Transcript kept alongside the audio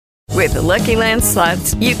With the Lucky Land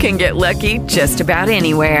Slots, you can get lucky just about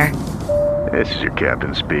anywhere. This is your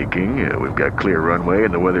captain speaking. We've got clear runway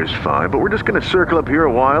and the weather's fine, but we're just going to circle up here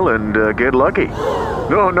a while and get lucky.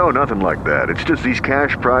 No, nothing like that. It's just these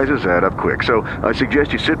cash prizes add up quick. So I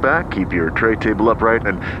suggest you sit back, keep your tray table upright,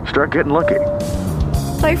 and start getting lucky.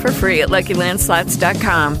 Play for free at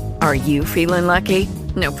LuckyLandSlots.com. Are you feeling lucky?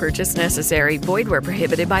 No purchase necessary. Void where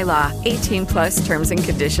prohibited by law. 18 plus terms and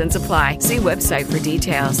conditions apply. See website for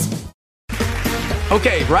details.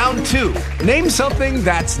 Okay, round two. Name something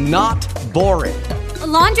that's not boring. A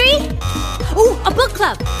laundry? Ooh, a book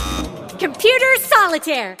club. Computer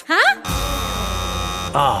solitaire, huh?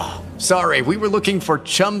 Ah, sorry, we were looking for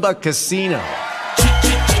Chumba Casino.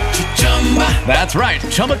 That's right,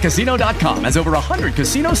 ChumbaCasino.com has over 100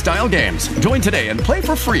 casino-style games. Join today and play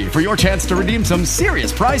for free for your chance to redeem some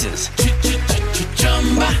serious prizes.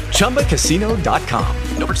 ChumbaCasino.com.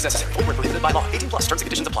 No purchase necessary. Void where prohibited by law. 18 plus terms and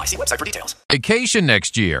conditions apply. See website for details. Vacation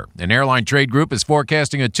next year. An airline trade group is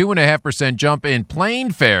forecasting a 2.5% jump in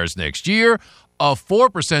plane fares next year, a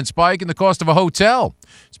 4% spike in the cost of a hotel.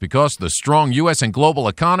 It's because of the strong U.S. and global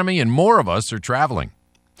economy, and more of us are traveling.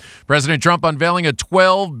 President Trump unveiling a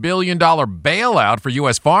 $12 billion bailout for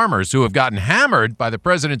U.S. farmers who have gotten hammered by the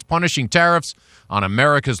president's punishing tariffs on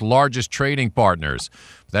America's largest trading partners.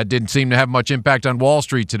 That didn't seem to have much impact on Wall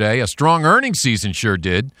Street today. A strong earnings season sure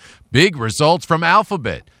did. Big results from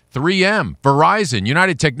Alphabet, 3M, Verizon,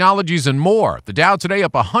 United Technologies, and more. The Dow today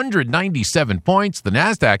up 197 points. The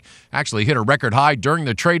Nasdaq actually hit a record high during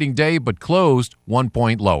the trading day but closed 1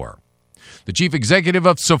 point lower. The chief executive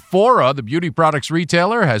of Sephora, the beauty products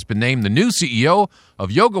retailer, has been named the new CEO of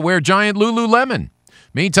yoga wear giant Lululemon.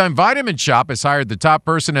 Meantime, Vitamin Shoppe has hired the top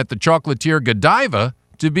person at the chocolatier Godiva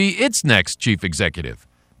to be its next chief executive.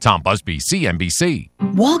 Tom Busby, CNBC.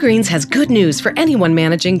 Walgreens has good news for anyone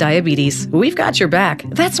managing diabetes. We've got your back.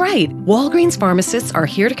 That's right. Walgreens pharmacists are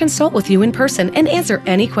here to consult with you in person and answer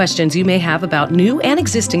any questions you may have about new and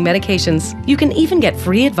existing medications. You can even get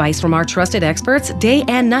free advice from our trusted experts day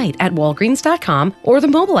and night at Walgreens.com or the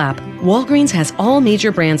mobile app. Walgreens has all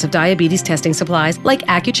major brands of diabetes testing supplies like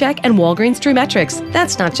Accu-Check and Walgreens TrueMetrics.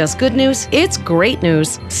 That's not just good news, it's great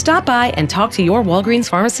news. Stop by and talk to your Walgreens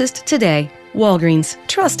pharmacist today. Walgreens,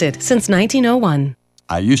 trusted since 1901.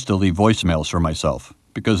 I used to leave voicemails for myself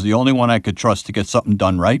because the only one I could trust to get something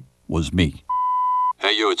done right was me.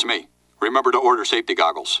 Hey, you, it's me. Remember to order safety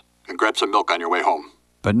goggles and grab some milk on your way home.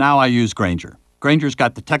 But now I use Grainger. Grainger's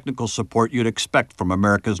got the technical support you'd expect from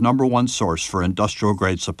America's #1 source for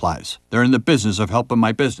industrial-grade supplies. They're in the business of helping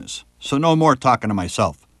my business, so no more talking to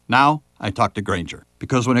myself. Now I talk to Grainger,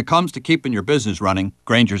 because when it comes to keeping your business running,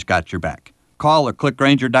 Grainger's got your back. Call or click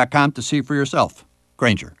Grainger.com to see for yourself.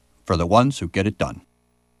 Grainger, for the ones who get it done.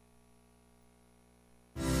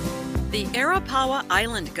 The Arapawa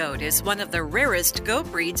Island goat is one of the rarest goat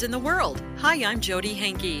breeds in the world. Hi, I'm Jody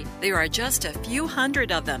Henke. There are just a few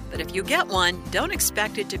hundred of them, but if you get one, don't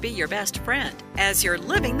expect it to be your best friend, as you're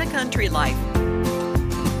living the country life.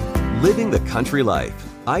 Living the country life.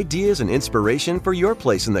 Ideas and inspiration for your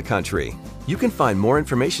place in the country. You can find more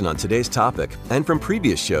information on today's topic and from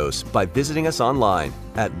previous shows by visiting us online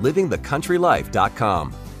at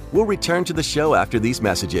livingthecountrylife.com. We'll return to the show after these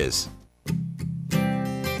messages.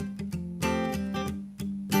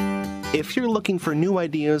 If you're looking for new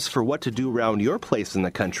ideas for what to do around your place in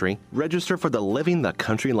the country, register for the Living the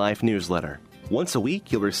Country Life newsletter. Once a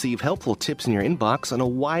week, you'll receive helpful tips in your inbox on a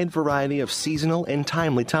wide variety of seasonal and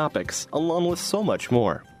timely topics, along with so much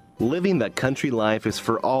more. Living the Country Life is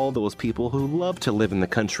for all those people who love to live in the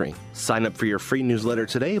country. Sign up for your free newsletter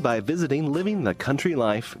today by visiting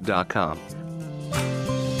livingthecountrylife.com.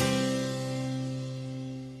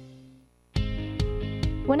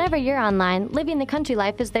 Whenever you're online, Living the Country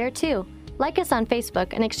Life is there too. Like us on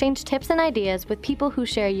Facebook and exchange tips and ideas with people who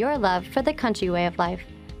share your love for the country way of life.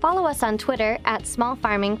 Follow us on Twitter at Small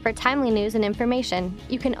Farming for timely news and information.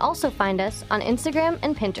 You can also find us on Instagram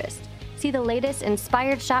and Pinterest. See the latest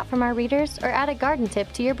inspired shot from our readers or add a garden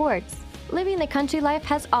tip to your boards. Living the Country Life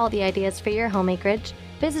has all the ideas for your home acreage.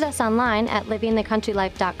 Visit us online at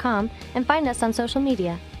livingthecountrylife.com and find us on social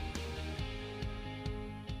media.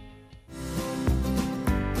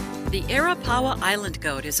 The Arapawa Island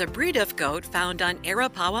goat is a breed of goat found on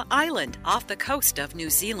Arapawa Island off the coast of New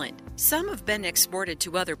Zealand. Some have been exported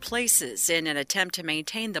to other places in an attempt to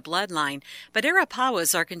maintain the bloodline, but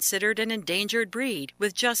Arapawas are considered an endangered breed,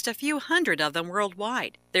 with just a few hundred of them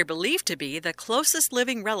worldwide. They're believed to be the closest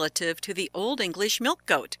living relative to the Old English milk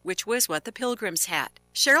goat, which was what the Pilgrims had.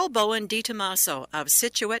 Cheryl Bowen DiTomaso of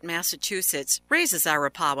Scituate, Massachusetts, raises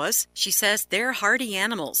Arapawas. She says they're hardy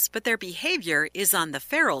animals, but their behavior is on the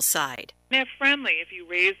feral side. They're friendly if you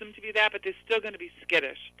raise them to be that, but they're still going to be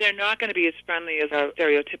skittish. They're not going to be as friendly as a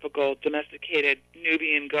stereotypical domesticated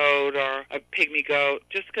Nubian goat or a pygmy goat,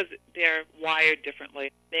 just because they're wired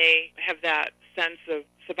differently. They have that sense of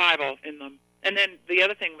survival in them. And then the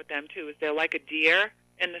other thing with them, too, is they're like a deer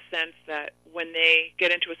in the sense that when they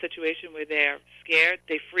get into a situation where they're scared,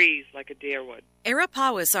 they freeze like a deer would.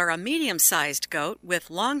 Arapawas are a medium-sized goat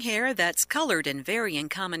with long hair that's colored in varying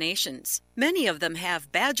combinations. Many of them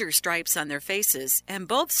have badger stripes on their faces, and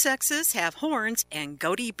both sexes have horns and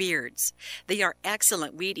goatee beards. They are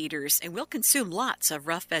excellent weed eaters and will consume lots of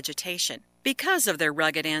rough vegetation. Because of their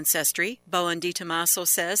rugged ancestry, Bowen DiTomaso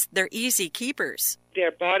says they're easy keepers.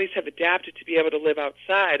 Their bodies have adapted to be able to live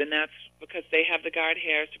outside, and that's because they have the guard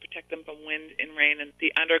hairs to protect them from wind and rain and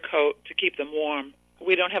the undercoat to keep them warm.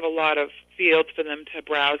 We don't have a lot of fields for them to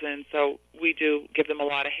browse in, so we do give them a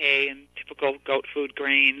lot of hay and typical goat food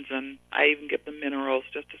grains, and I even give them minerals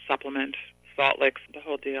just to supplement salt licks, the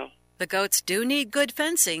whole deal. The goats do need good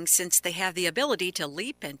fencing since they have the ability to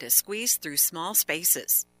leap and to squeeze through small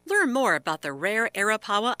spaces. Learn more about the rare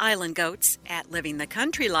Arapawa Island goats at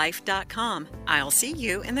livingthecountrylife.com. I'll see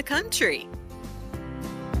you in the country.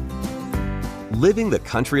 Living the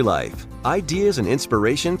Country Life. Ideas and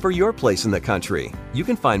inspiration for your place in the country. You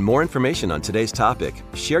can find more information on today's topic,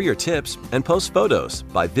 share your tips, and post photos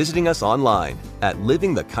by visiting us online at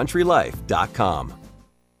livingthecountrylife.com.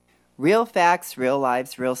 Real facts, real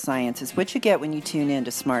lives, real science is what you get when you tune in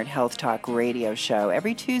to Smart Health Talk radio show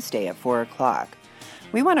every Tuesday at 4 o'clock.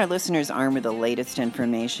 We want our listeners armed with the latest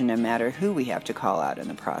information no matter who we have to call out in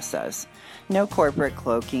the process. No corporate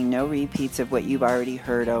cloaking, no repeats of what you've already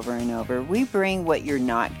heard over and over. We bring what you're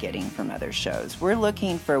not getting from other shows. We're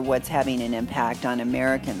looking for what's having an impact on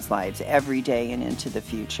Americans' lives every day and into the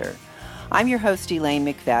future. I'm your host, Elaine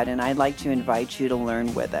McFadden. I'd like to invite you to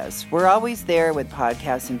learn with us. We're always there with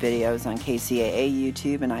podcasts and videos on KCAA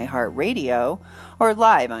YouTube and iHeartRadio, or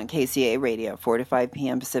live on KCAA Radio, 4 to 5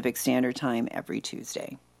 p.m. Pacific Standard Time every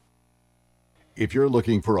Tuesday. If you're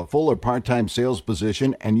looking for a full or part-time sales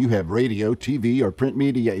position and you have radio, TV, or print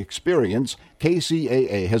media experience,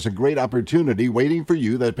 KCAA has a great opportunity waiting for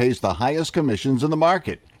you that pays the highest commissions in the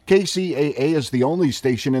market. KCAA is the only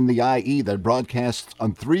station in the IE that broadcasts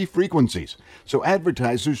on 3 frequencies, so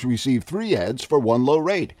advertisers receive 3 ads for 1 low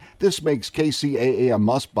rate. This makes KCAA a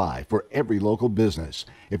must-buy for every local business.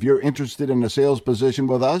 If you're interested in a sales position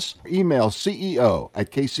with us, email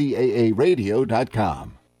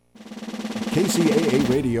ceo@kcaaradio.com. KCAA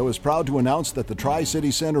Radio is proud to announce that the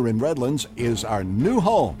Tri-City Center in Redlands is our new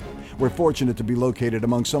home. We're fortunate to be located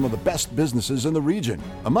among some of the best businesses in the region.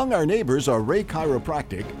 Among our neighbors are Ray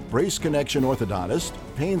Chiropractic, Brace Connection Orthodontist,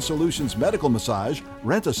 Pain Solutions Medical Massage,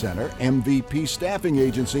 Rent-A-Center, MVP Staffing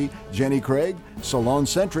Agency, Jenny Craig, Salon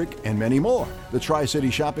Centric, and many more. The Tri-City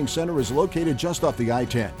Shopping Center is located just off the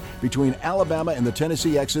I-10 between Alabama and the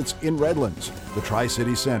Tennessee exits in Redlands. The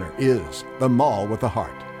Tri-City Center is the mall with a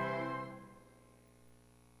heart.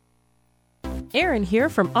 Erin here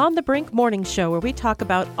from On the Brink Morning Show, where we talk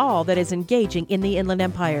about all that is engaging in the Inland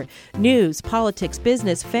Empire. News, politics,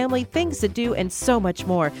 business, family, things to do, and so much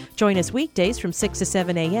more. Join us weekdays from 6 to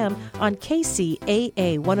 7 a.m. on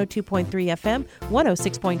KCAA 102.3 FM,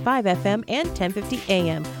 106.5 FM, and 1050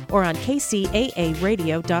 a.m. or on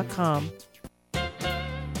kcaaradio.com.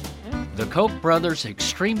 The Koch brothers'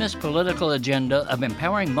 extremist political agenda of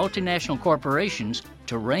empowering multinational corporations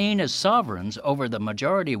to reign as sovereigns over the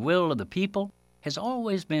majority will of the people has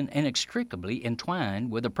always been inextricably entwined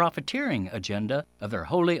with the profiteering agenda of their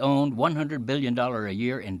wholly owned $100 billion a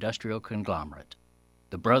year industrial conglomerate.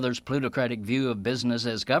 The brothers' plutocratic view of business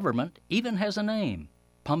as government even has a name,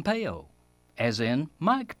 Pompeo, as in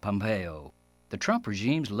Mike Pompeo, the Trump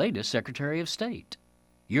regime's latest Secretary of State.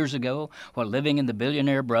 Years ago, while living in the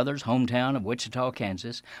billionaire brothers' hometown of Wichita,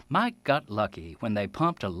 Kansas, Mike got lucky when they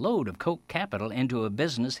pumped a load of Koch capital into a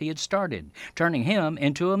business he had started, turning him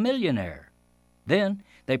into a millionaire. Then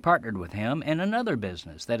they partnered with him in another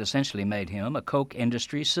business that essentially made him a Koch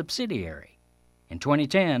Industries subsidiary. In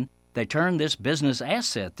 2010, they turned this business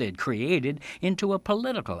asset they'd created into a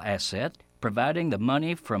political asset, providing the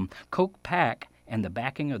money from Koch PAC and the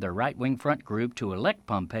backing of their right-wing front group to elect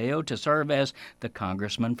Pompeo to serve as the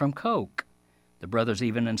congressman from Koch. The brothers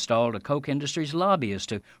even installed a Koch Industries lobbyist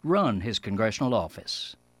to run his congressional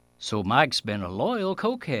office. So Mike's been a loyal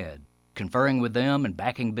Koch head, conferring with them and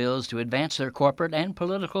backing bills to advance their corporate and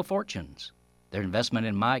political fortunes. Their investment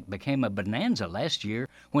in Mike became a bonanza last year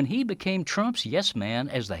when he became Trump's yes man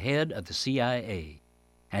as the head of the CIA.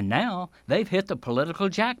 And now they've hit the political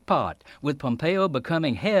jackpot, with Pompeo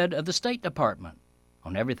becoming head of the State Department.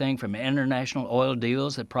 On everything from international oil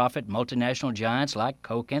deals that profit multinational giants like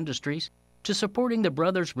Koch Industries to supporting the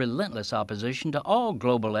brothers' relentless opposition to all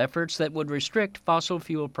global efforts that would restrict fossil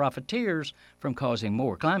fuel profiteers from causing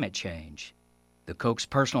more climate change. The Koch's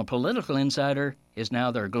personal political insider is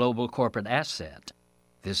now their global corporate asset.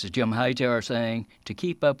 This is Jim Hightower saying, to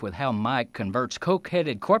keep up with how Mike converts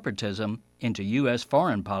Koch-headed corporatism into U.S.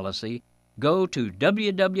 foreign policy, go to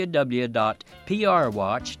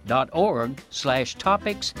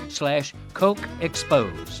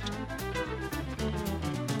www.prwatch.org/topics/Koch-exposed.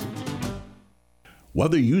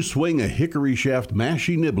 Whether you swing a hickory shaft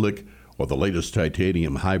Massey Niblick or the latest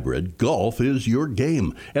titanium hybrid, golf is your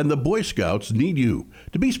game, and the Boy Scouts need you.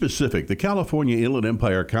 To be specific, the California Inland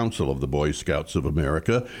Empire Council of the Boy Scouts of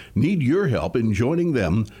America need your help in joining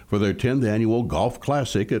them for their 10th annual Golf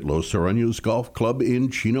Classic at Los Sureños Golf Club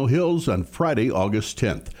in Chino Hills on Friday, August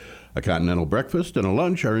 10th. A continental breakfast and a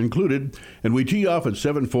lunch are included, and we tee off at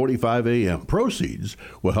 7:45 a.m. Proceeds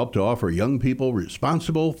will help to offer young people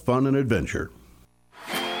responsible fun and adventure.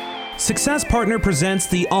 Success Partner presents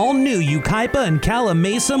the all-new Yucaipa and Cala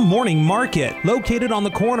Mesa Morning Market, located on the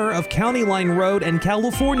corner of County Line Road and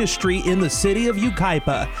California Street in the city of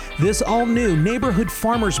Yucaipa. This all-new neighborhood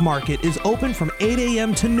farmers market is open from 8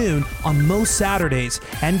 a.m. to noon on most Saturdays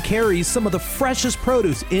and carries some of the freshest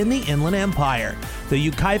produce in the Inland Empire. The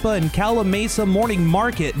Yucaipa and Cala Mesa Morning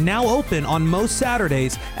Market now open on most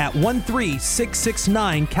Saturdays at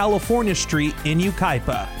 13669 California Street in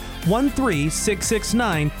Yucaipa.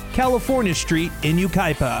 13669 California Street in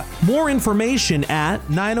Yucaipa. More information at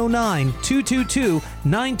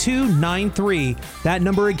 909-222-9293. That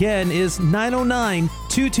number again is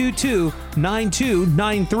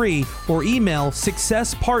 909-222-9293 or email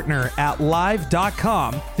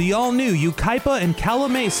successpartner@live.com. The all-new Yucaipa and Cala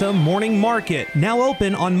Mesa Morning Market, now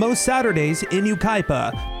open on most Saturdays in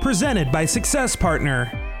Yucaipa. Presented by Success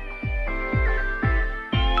Partner.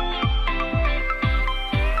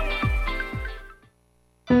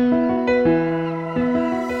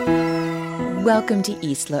 Welcome to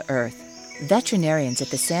Isla Earth. Veterinarians at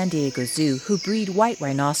the San Diego Zoo who breed white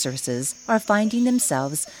rhinoceroses are finding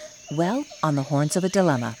themselves, well, on the horns of a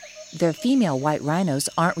dilemma. Their female white rhinos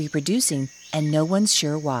aren't reproducing, and no one's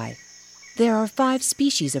sure why. There are 5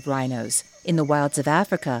 species of rhinos. In the wilds of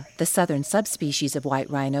Africa, the southern subspecies of white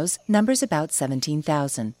rhinos numbers about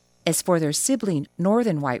 17,000. As for their sibling,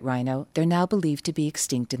 northern white rhino, they're now believed to be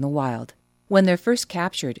extinct in the wild. When they're first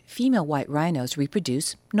captured, female white rhinos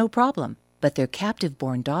reproduce, no problem. But their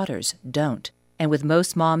captive-born daughters don't. And with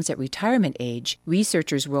most moms at retirement age,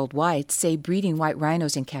 researchers worldwide say breeding white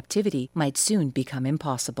rhinos in captivity might soon become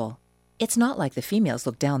impossible. It's not like the females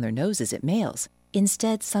look down their noses at males.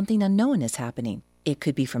 Instead, something unknown is happening. It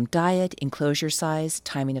could be from diet, enclosure size,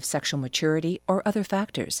 timing of sexual maturity, or other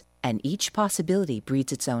factors. And each possibility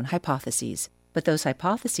breeds its own hypotheses. But those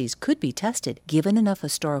hypotheses could be tested given enough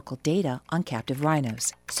historical data on captive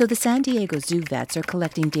rhinos. So the San Diego Zoo vets are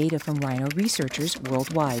collecting data from rhino researchers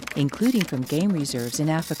worldwide, including from game reserves in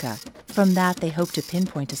Africa. From that, they hope to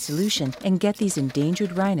pinpoint a solution and get these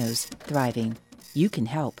endangered rhinos thriving. You can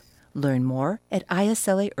help. Learn more at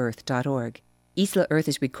islaearth.org. Isla Earth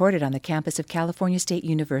is recorded on the campus of California State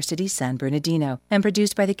University, San Bernardino, and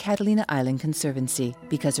produced by the Catalina Island Conservancy,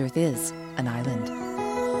 because Earth is an island.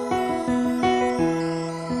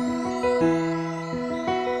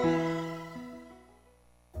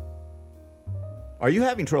 Are you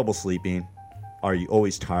having trouble sleeping? Are you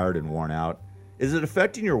always tired and worn out? Is it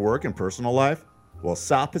affecting your work and personal life? Well,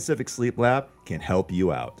 South Pacific Sleep Lab can help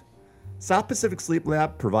you out. South Pacific Sleep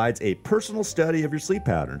Lab provides a personal study of your sleep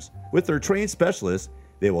patterns. With their trained specialists,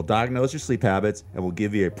 they will diagnose your sleep habits and will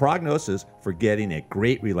give you a prognosis for getting a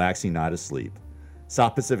great relaxing night of sleep.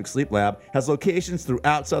 South Pacific Sleep Lab has locations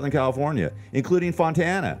throughout Southern California, including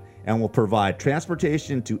Fontana, and will provide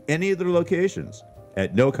transportation to any of their locations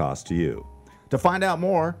at no cost to you. To find out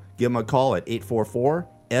more, give them a call at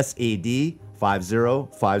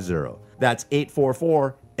 844-SAD-5050. That's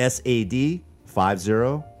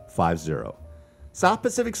 844-SAD-5050. South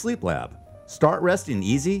Pacific Sleep Lab. Start resting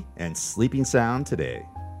easy and sleeping sound today.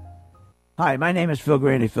 Hi, my name is Phil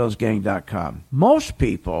Graney, philsgang.com. Most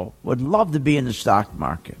people would love to be in the stock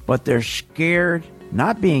market, but they're scared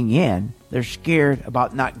not being in. They're scared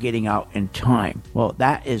about not getting out in time. Well,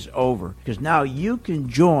 that is over, because now you can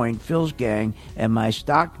join Phil's Gang and my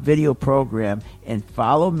stock video program and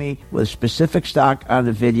follow me with specific stock on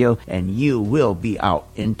the video, and you will be out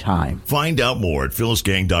in time. Find out more at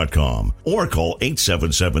philsgang.com or call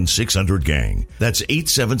 877-600-GANG. That's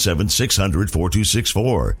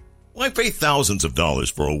 877-600-4264. Why pay thousands of dollars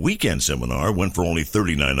for a weekend seminar when for only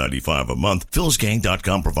 $39.95 a month,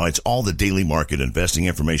 PhilsGang.com provides all the daily market investing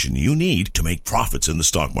information you need to make profits in the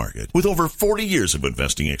stock market. With over 40 years of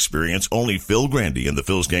investing experience, only Phil Grandy and the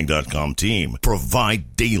PhilsGang.com team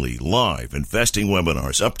provide daily live investing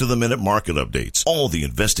webinars, up-to-the-minute market updates, all the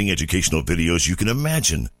investing educational videos you can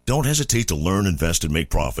imagine. Don't hesitate to learn, invest, and make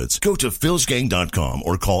profits. Go to PhilsGang.com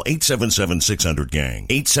or call 877-600-GANG,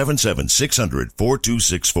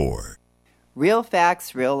 877-600-4264. Real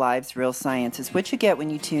facts, real lives, real science is what you get when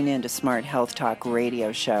you tune in to Smart Health Talk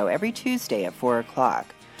radio show every Tuesday at 4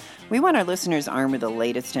 o'clock. We want our listeners armed with the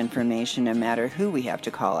latest information no matter who we have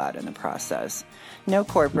to call out in the process. No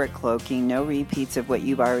corporate cloaking, no repeats of what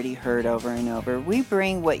you've already heard over and over. We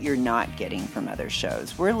bring what you're not getting from other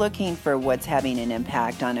shows. We're looking for what's having an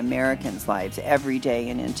impact on Americans' lives every day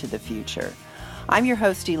and into the future. I'm your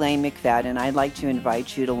host, Elaine McFadden, and I'd like to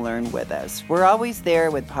invite you to learn with us. We're always there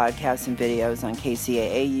with podcasts and videos on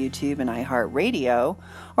KCAA YouTube and iHeartRadio,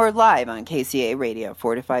 or live on KCAA Radio,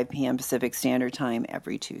 4 to 5 p.m. Pacific Standard Time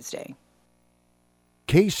every Tuesday.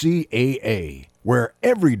 KCAA, where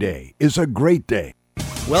every day is a great day.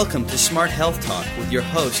 Welcome to Smart Health Talk with your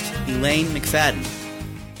host, Elaine McFadden.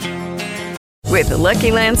 With the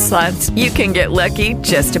Lucky Land Slots, you can get lucky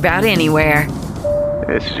just about anywhere.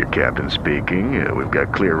 This is your captain speaking. We've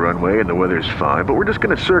got clear runway and the weather's fine, but we're just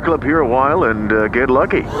going to circle up here a while and get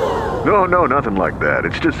lucky. No, nothing like that.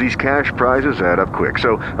 It's just these cash prizes add up quick.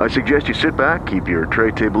 So I suggest you sit back, keep your tray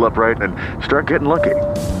table upright, and start getting lucky.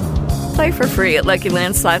 Play for free at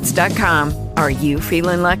LuckyLandSlots.com. Are you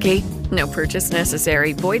feeling lucky? No purchase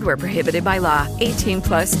necessary. Void where prohibited by law. 18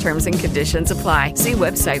 plus terms and conditions apply. See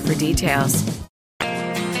website for details.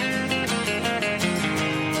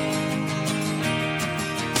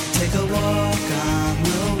 Take a walk on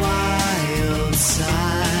the wild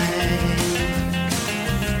side.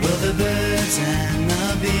 Will the birds and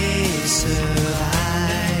the bees survive?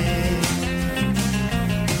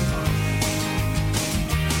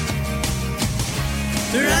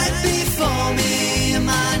 Right before me,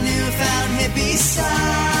 my newfound hippie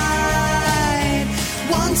side.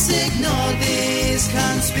 Once ignored these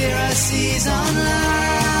conspiracies online.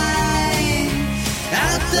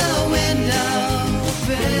 Out the window,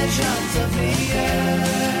 visions of the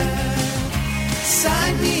earth.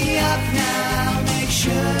 Sign me up now, make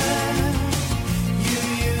sure you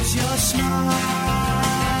use your smart.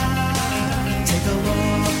 Take a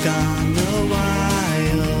walk on the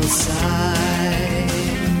wild side.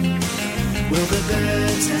 Will the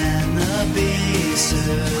birds and the bees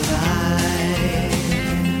survive?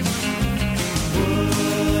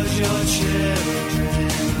 Would your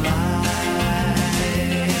children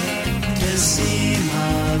lie to see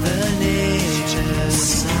Mother Nature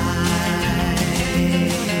sigh?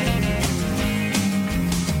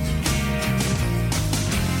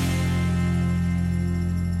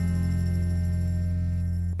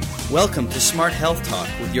 Welcome to Smart Health Talk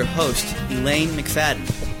with your host, Elaine McFadden.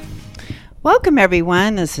 Welcome,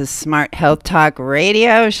 everyone. This is Smart Health Talk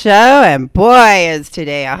radio show, and boy, is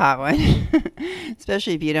today a hot one.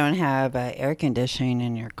 Especially if you don't have air conditioning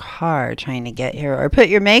in your car trying to get here or put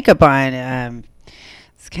your makeup on.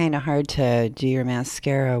 It's kind of hard to do your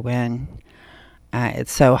mascara when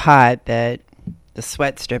it's so hot that the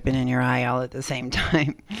sweat's dripping in your eye all at the same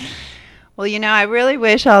time. Well, you know, I really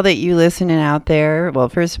wish all that you listening out there, well,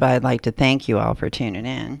 first of all, I'd like to thank you all for tuning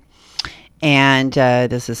in. And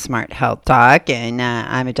this is Smart Health Talk, and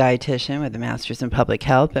I'm a dietitian with a master's in public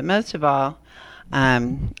health. But most of all,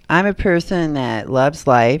 I'm a person that loves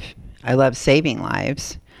life. I love saving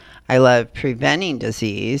lives. I love preventing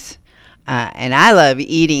disease. And I love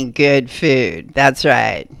eating good food. That's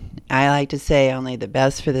right. I like to say only the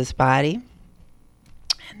best for this body.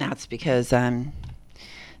 And that's because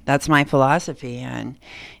that's my philosophy. And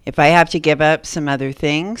if I have to give up some other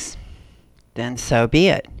things, then so be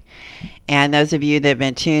it. And those of you that have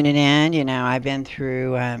been tuning in, you know, I've been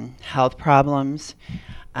through health problems.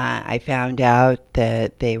 I found out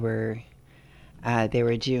that they were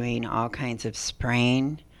doing all kinds of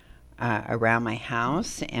spraying around my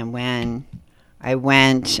house. And when I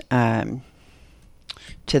went to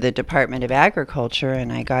the Department of Agriculture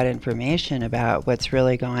and I got information about what's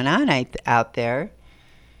really going on out there,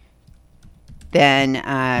 then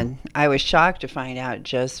I was shocked to find out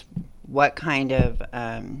just what kind of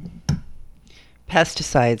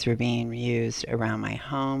pesticides were being used around my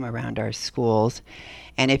home, around our schools.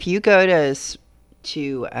 And if you go to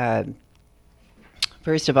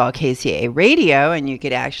first of all, KCAA Radio, and you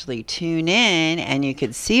could actually tune in and you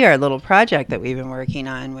could see our little project that we've been working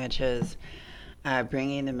on, which is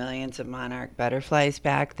bringing the millions of monarch butterflies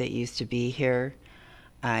back that used to be here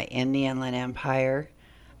in the Inland Empire.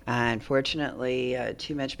 Unfortunately,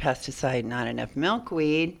 too much pesticide, not enough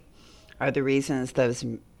milkweed are the reasons those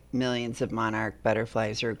millions of monarch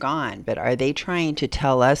butterflies are gone. But are they trying to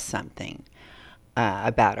tell us something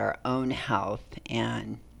about our own health?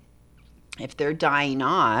 And if they're dying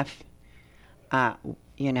off,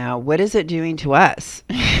 what is it doing to us?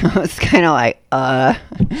 It's kind of like,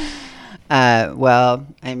 well,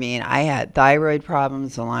 I mean, I had thyroid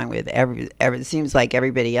problems along with it seems like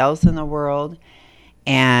everybody else in the world.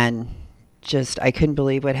 And just, I couldn't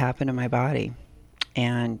believe what happened to my body.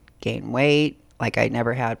 And gained weight like I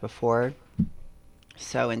never had before.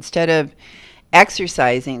 So instead of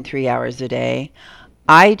exercising 3 hours a day,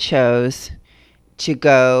 I chose to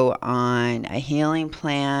go on a healing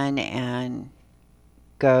plan and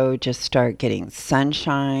go just start getting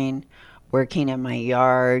sunshine, working in my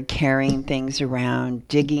yard, carrying things around,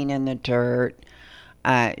 digging in the dirt,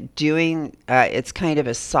 it's kind of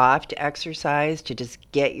a soft exercise to just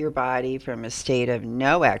get your body from a state of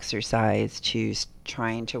no exercise to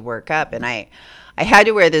trying to work up. And I had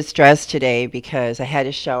to wear this dress today because I had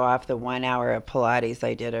to show off the 1 hour of Pilates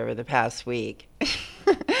I did over the past week.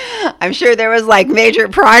 I'm sure there was like major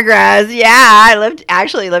progress. Yeah, I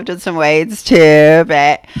actually lifted some weights too,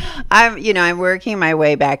 but I'm working my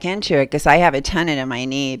way back into it because I have a tendon in my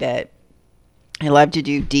knee that I love to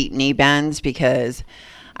do deep knee bends because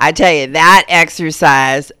I tell you, that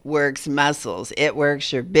exercise works muscles. It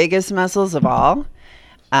works your biggest muscles of all,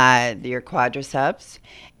 your quadriceps.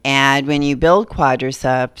 And when you build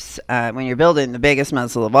quadriceps, when you're building the biggest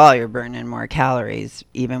muscle of all, you're burning more calories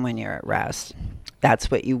even when you're at rest. That's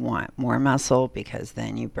what you want, more muscle, because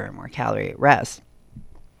then you burn more calorie at rest.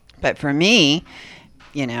 But for me,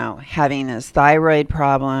 having this thyroid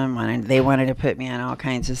problem, they wanted to put me on all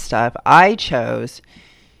kinds of stuff, I chose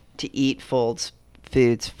to eat foods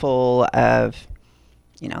full of,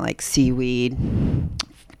 like seaweed,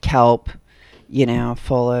 kelp,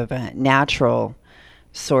 full of natural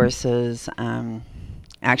sources.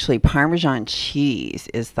 Actually, Parmesan cheese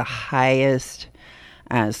is the highest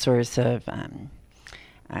source of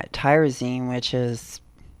tyrosine, which is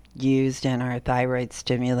used in our thyroid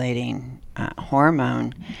stimulating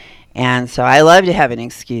hormone. And so I love to have an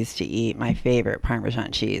excuse to eat my favorite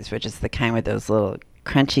Parmesan cheese, which is the kind with those little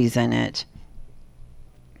crunchies in it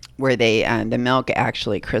where the milk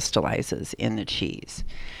actually crystallizes in the cheese.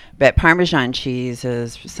 But Parmesan cheese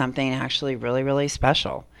is something actually really, really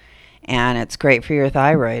special. And it's great for your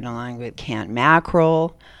thyroid, along with canned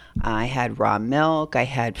mackerel. I had raw milk. I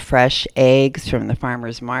had fresh eggs from the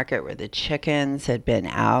farmer's market where the chickens had been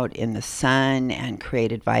out in the sun and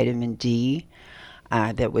created vitamin D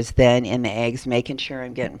that was then in the eggs, making sure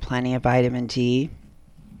I'm getting plenty of vitamin D.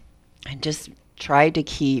 I just tried to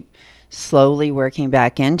keep slowly working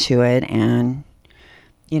back into it and,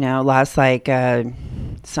 lost like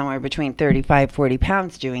somewhere between 35, 40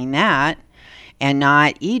 pounds doing that and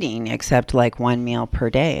not eating except like one meal per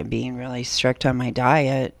day and being really strict on my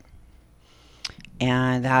diet.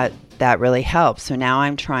 And that really helps. So now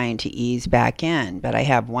I'm trying to ease back in. But I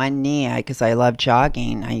have one knee because I love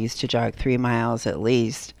jogging. I used to jog 3 miles at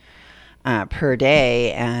least per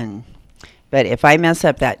day. But if I mess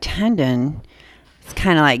up that tendon, it's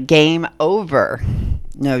kind of like game over.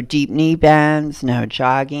 No deep knee bends, no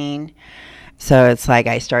jogging. So it's like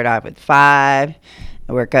I start off with 5,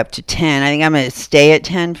 I work up to 10. I think I'm going to stay at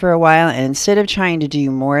 10 for a while. And instead of trying to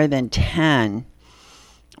do more than 10,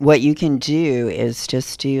 what you can do is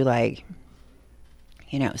just do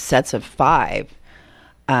sets of 5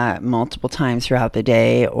 multiple times throughout the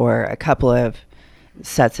day, or a couple of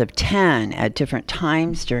sets of 10 at different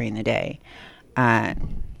times during the day.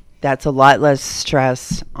 That's a lot less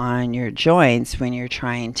stress on your joints when you're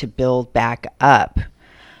trying to build back up.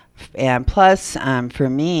 And plus, for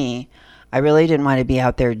me, I really didn't want to be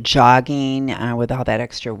out there jogging with all that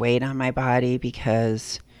extra weight on my body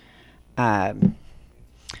because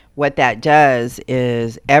what that does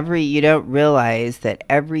is you don't realize that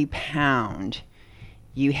every pound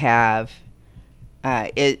you have,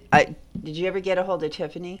 did you ever get a hold of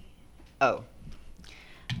Tiffany? Oh.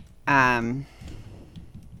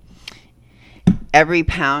 Every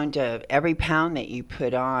pound that you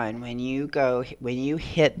put on when you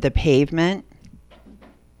hit the pavement,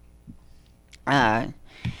 that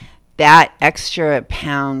extra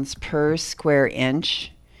pounds per square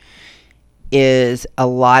inch is a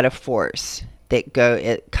lot of force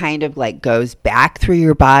it kind of like goes back through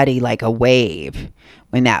your body like a wave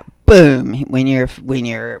when that boom, when your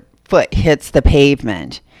foot hits the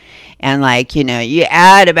pavement. And you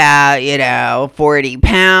add about, 40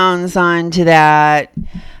 pounds onto that.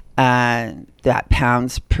 that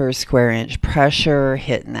pounds per square inch pressure,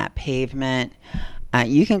 hitting that pavement,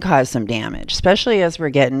 you can cause some damage, especially as we're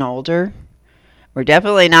getting older. We're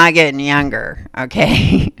definitely not getting younger,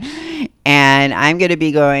 okay? And I'm going to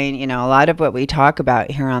be going, a lot of what we talk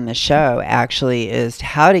about here on the show actually is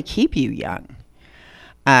how to keep you young.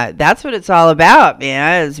 That's what it's all about,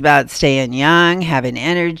 man. It's about staying young, having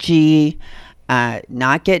energy,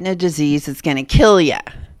 not getting a disease that's going to kill you,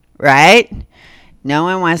 right? No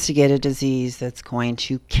one wants to get a disease that's going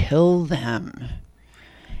to kill them.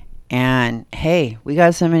 And hey, we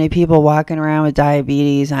got so many people walking around with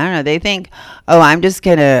diabetes. I don't know. They think, I'm just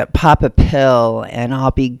going to pop a pill and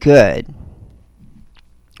I'll be good.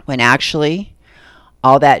 When actually,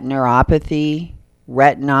 all that neuropathy,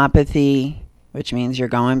 retinopathy, which means you're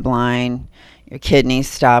going blind, your kidneys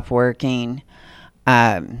stop working.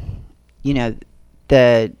 The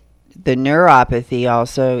neuropathy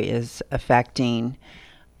also is affecting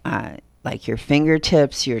like your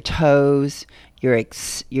fingertips, your toes,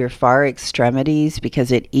 your far extremities,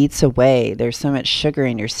 because it eats away. There's so much sugar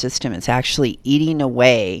in your system. It's actually eating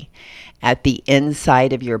away at the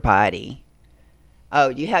inside of your body.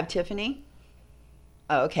 Oh, do you have Tiffany?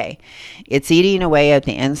 Oh, okay. It's eating away at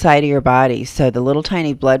the inside of your body. So the little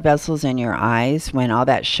tiny blood vessels in your eyes, when all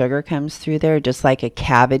that sugar comes through there, just like a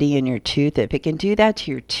cavity in your tooth, if it can do that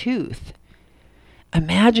to your tooth,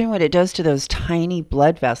 imagine what it does to those tiny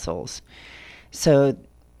blood vessels. So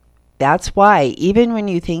that's why, even when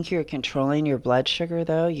you think you're controlling your blood sugar,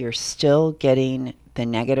 though, you're still getting the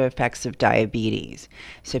negative effects of diabetes.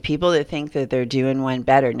 So people that think that they're doing one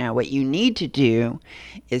better. Now, what you need to do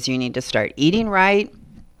is you need to start eating right.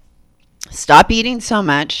 Stop eating so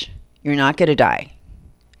much. You're not going to die.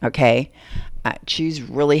 Okay? Choose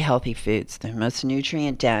really healthy foods. They're most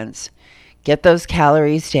nutrient dense. Get those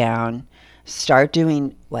calories down. Start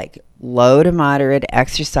doing like low to moderate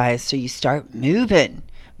exercise so you start moving.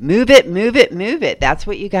 Move it. That's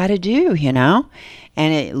what you got to do,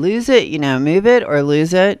 And move it or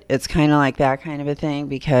lose it. It's kind of like that kind of a thing,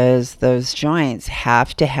 because those joints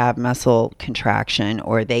have to have muscle contraction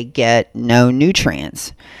or they get no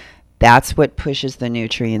nutrients. That's what pushes the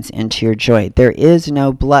nutrients into your joint. There is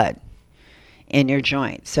no blood in your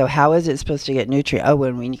joint. So how is it supposed to get nutrients? Oh,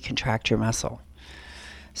 when you contract your muscle.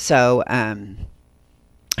 So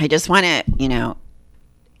I just want to,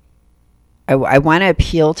 I want to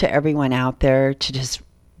appeal to everyone out there to just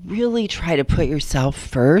really try to put yourself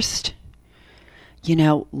first.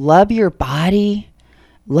 Love your body,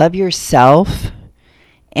 love yourself,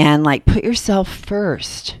 and put yourself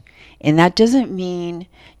first. And that doesn't mean,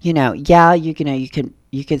 you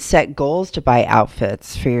can set goals to buy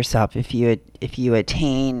outfits for yourself if you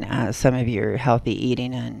attain some of your healthy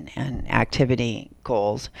eating and activity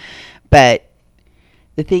goals. But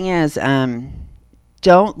the thing is,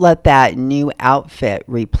 don't let that new outfit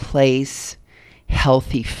replace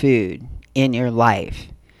healthy food in your life,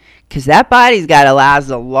 because that body's got to last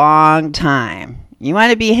a long time. You want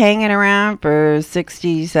to be hanging around for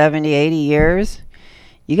 60, 70, 80 years?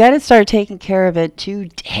 You got to start taking care of it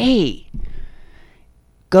today.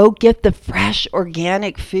 Go get the fresh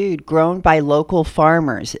organic food grown by local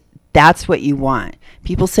farmers. That's what you want.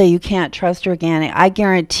 People say you can't trust organic. I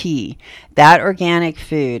guarantee that organic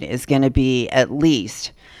food is going to be at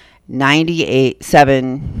least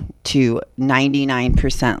 7 to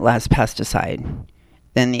 99% less pesticide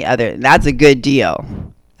than the other. That's a good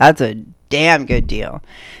deal. That's a damn good deal,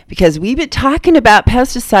 because we've been talking about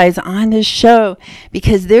pesticides on this show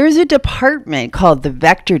because there's a department called the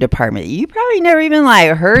Vector Department. You probably never even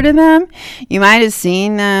heard of them. You might have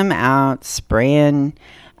seen them out spraying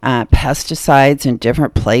pesticides in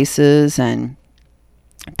different places, and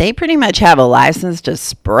they pretty much have a license to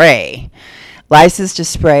spray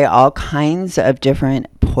all kinds of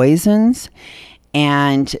different poisons,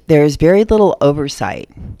 and there's very little oversight.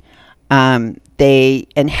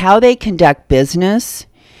 How they conduct business,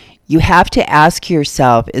 you have to ask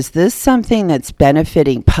yourself, is this something that's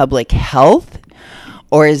benefiting public health,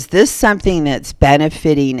 or is this something that's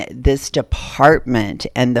benefiting this department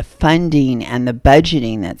and the funding and the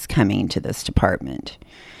budgeting that's coming to this department?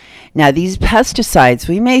 Now, these pesticides,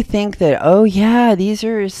 we may think that, oh yeah, these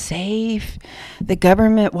are safe. The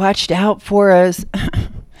government watched out for us.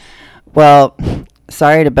 Well,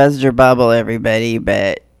 sorry to buzz your bubble, everybody,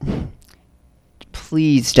 but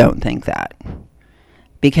please don't think that,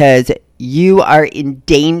 because you are in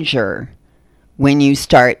danger when you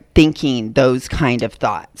start thinking those kind of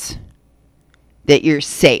thoughts, that you're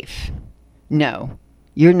safe. No,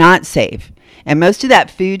 you're not safe. And most of that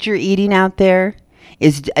food you're eating out there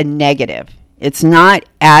is a negative. It's not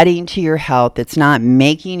adding to your health. It's not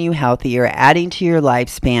making you healthier, adding to your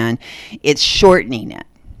lifespan. It's shortening it.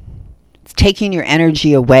 It's taking your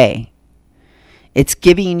energy away. It's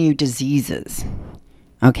giving you diseases.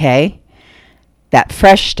 Okay? That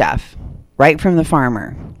fresh stuff, right from the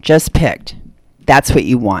farmer, just picked. That's what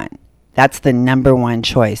you want. That's the number one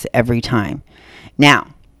choice every time.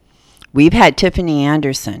 Now, we've had Tiffany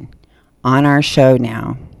Anderson on our show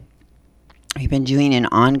now. We've been doing an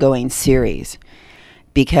ongoing series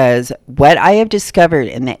because what I have discovered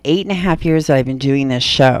in the 8.5 years that I've been doing this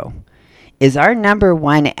show is our number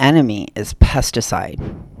one enemy is pesticide.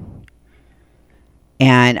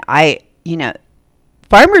 And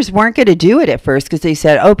farmers weren't going to do it at first because they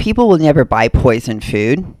said, oh, people will never buy poisoned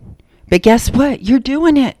food. But guess what? You're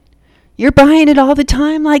doing it. You're buying it all the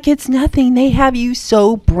time like it's nothing. They have you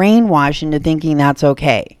so brainwashed into thinking that's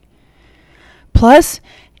okay. Plus,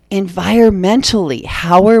 environmentally,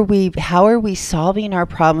 how are we solving our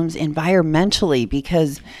problems environmentally?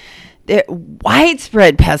 Because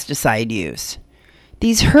widespread pesticide use.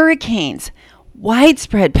 These hurricanes,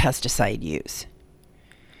 widespread pesticide use.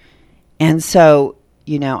 And so,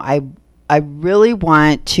 I really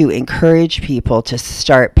want to encourage people to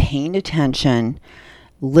start paying attention.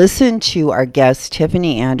 Listen to our guest,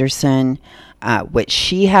 Tiffany Anderson, what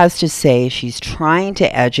she has to say. She's trying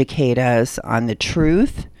to educate us on the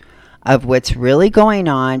truth of what's really going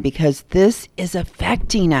on because this is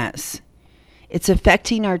affecting us. It's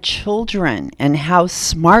affecting our children and how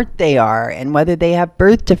smart they are and whether they have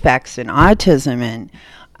birth defects and autism and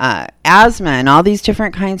asthma and all these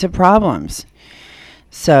different kinds of problems.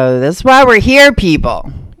 So that's why we're here,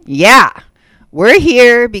 people. Yeah. We're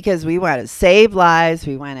here because we want to save lives.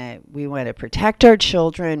 We want to protect our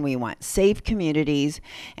children. We want safe communities.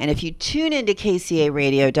 And if you tune into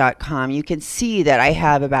KCARadio.com, you can see that I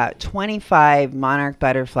have about 25 monarch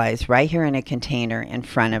butterflies right here in a container in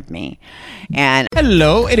front of me. And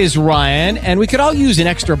hello, it is Ryan, and we could all use an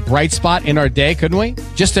extra bright spot in our day, couldn't we?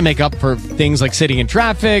 Just to make up for things like sitting in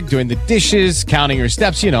traffic, doing the dishes, counting your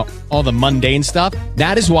steps, all the mundane stuff.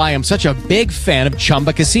 That is why I'm such a big fan of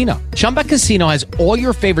Chumba Casino. Chumba Casino has all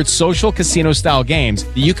your favorite social casino style games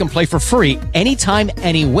that you can play for free anytime,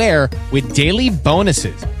 anywhere with daily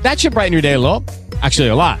bonuses. That should brighten your day a little. Actually,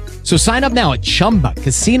 a lot. So sign up now at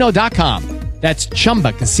ChumbaCasino.com. That's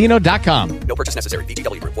ChumbaCasino.com. No purchase necessary.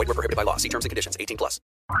 VGW Group. Void where prohibited by law. See terms and conditions. 18+.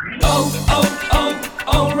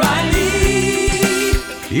 O'Reilly.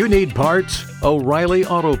 You need parts? O'Reilly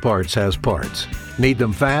Auto Parts has parts. Need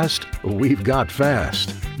them fast? We've got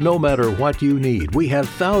fast. No matter what you need, we have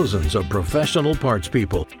thousands of professional parts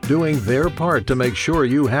people doing their part to make sure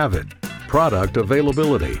you have it. Product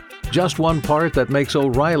availability. Just one part that makes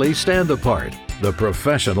O'Reilly stand apart. The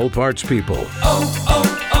professional parts people.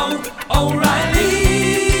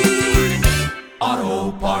 O'Reilly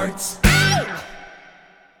Auto Parts.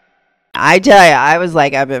 I tell you, I was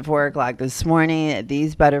like up at 4 o'clock this morning.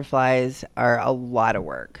 These butterflies are a lot of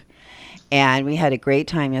work. And we had a great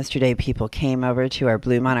time yesterday. People came over to our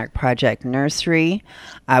Blue Monarch Project nursery,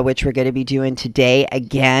 which we're going to be doing today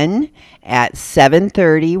again at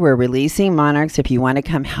 7:30. We're releasing monarchs. If you want to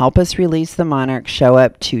come help us release the monarchs, show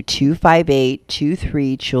up to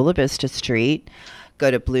 25823 Chula Vista Street. Go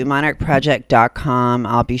to bluemonarchproject.com.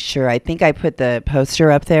 I'll be sure. I think I put the poster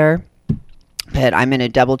up there, but I'm going to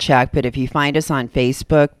double check. But if you find us on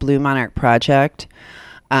Facebook, Blue Monarch Project,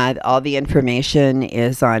 all the information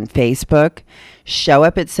is on Facebook. Show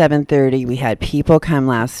up at 7:30. We had people come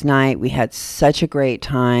last night. We had such a great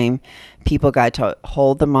time. People got to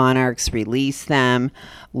hold the monarchs, release them,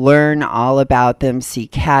 learn all about them, see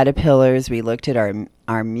caterpillars. We looked at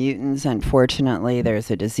our mutants. Unfortunately, there's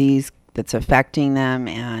a disease that's affecting them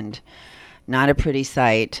and not a pretty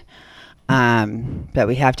sight. But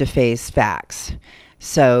we have to face facts.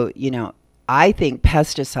 So, I think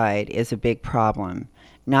pesticide is a big problem.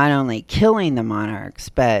 Not only killing the monarchs,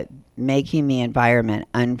 but making the environment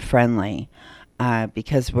unfriendly,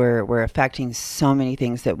 because we're affecting so many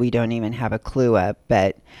things that we don't even have a clue of.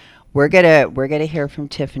 But we're gonna hear from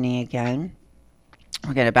Tiffany again.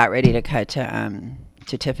 We're about ready to cut to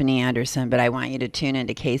Tiffany Anderson, but I want you to tune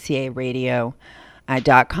into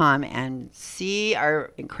KCARadio.com and see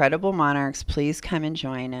our incredible monarchs. Please come and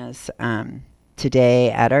join us today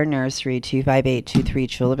at our nursery, 25823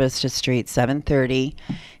 Chula Vista Street, 7:30.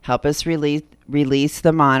 Help us release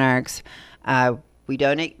the monarchs. We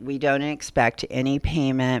don't expect any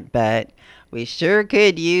payment, but We sure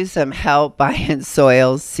could use some help buying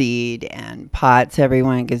soil, seed, and pots,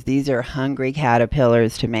 everyone, because these are hungry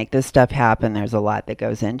caterpillars to make this stuff happen. There's a lot that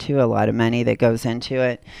goes into it, a lot of money that goes into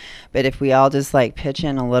it. But if we all just like pitch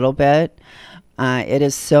in a little bit, it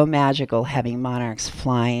is so magical having monarchs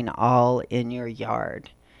flying all in your yard.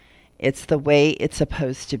 It's the way it's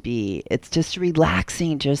supposed to be. It's just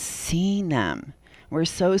relaxing just seeing them. We're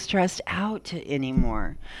so stressed out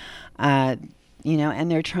anymore. And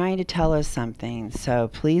they're trying to tell us something. So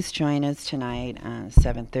please join us tonight,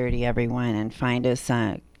 7:30, everyone, and find us.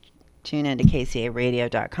 Tune into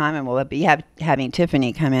KCARadio.com, and we'll be having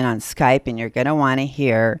Tiffany come in on Skype, and you're going to want to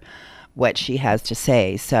hear what she has to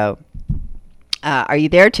say. So are you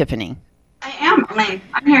there, Tiffany? I am, Elaine.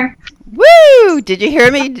 I'm here. Woo! Did you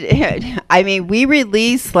hear me? I mean, we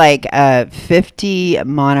released like 50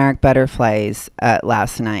 monarch butterflies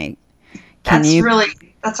last night.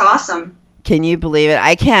 That's awesome. Can you believe it?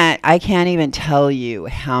 I can't even tell you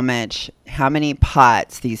how many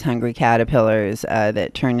pots these hungry caterpillars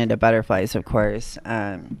that turned into butterflies, of course,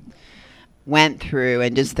 went through,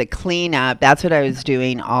 and just the cleanup. That's what I was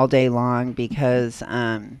doing all day long, because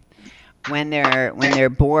when they're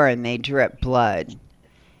born, they drip blood,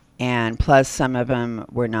 and plus some of them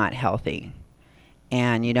were not healthy,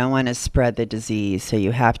 and you don't want to spread the disease, so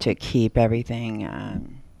you have to keep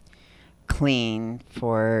everything clean,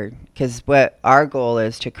 because what our goal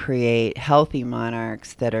is to create healthy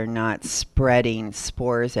monarchs that are not spreading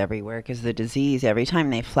spores everywhere, because the disease, every time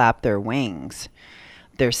they flap their wings,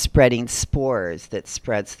 they're spreading spores that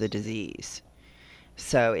spreads the disease.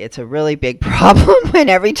 So it's a really big problem when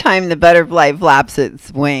every time the butterfly flaps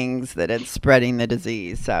its wings that it's spreading the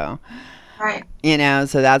disease. So, right.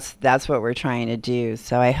 So that's what we're trying to do.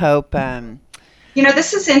 So I hope.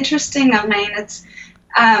 This is interesting, Elaine. It's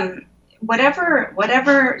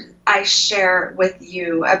whatever I share with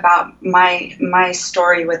you about my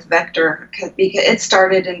story with Vector, because it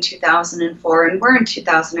started in 2004 and we're in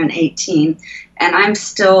 2018, and I'm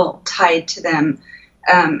still tied to them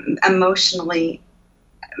emotionally,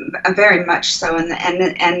 very much so,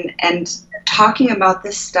 and talking about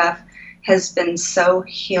this stuff has been so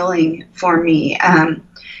healing for me.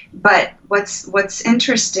 But what's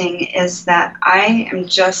interesting is that I am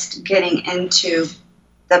just getting into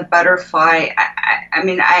the butterfly.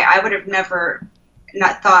 I would have never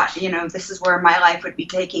not thought, this is where my life would be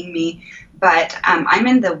taking me. But I'm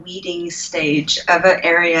in the weeding stage of an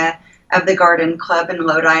area of the garden club in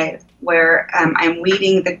Lodi where I'm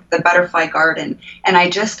weeding the butterfly garden. And I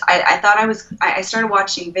thought I started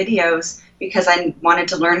watching videos because I wanted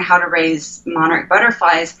to learn how to raise monarch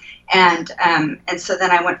butterflies. And so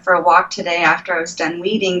then I went for a walk today after I was done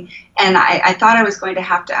weeding, and I thought I was going to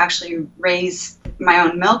have to actually raise my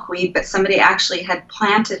own milkweed, but somebody actually had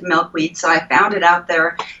planted milkweed, so I found it out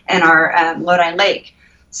there in our Lodi Lake.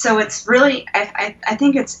 So it's really, I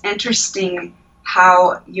think it's interesting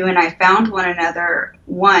how you and I found one another,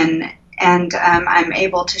 one, and I'm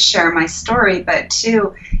able to share my story, but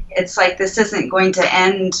two, it's like this isn't going to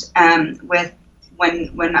end with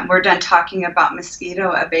when we're done talking about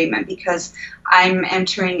mosquito abatement, because I'm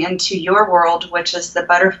entering into your world, which is the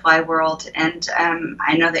butterfly world, and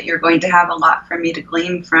I know that you're going to have a lot for me to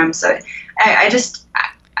glean from. So I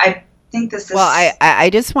think this is... Well,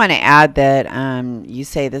 I just want to add that you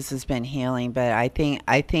say this has been healing, but I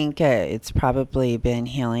think it's probably been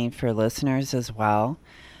healing for listeners as well,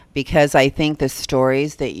 because I think the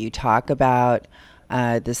stories that you talk about,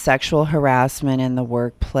 the sexual harassment in the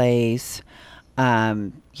workplace,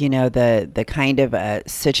 the kind of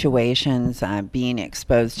situations, being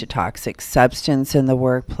exposed to toxic substance in the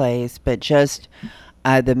workplace, but just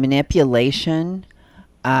the manipulation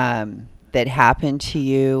that happened to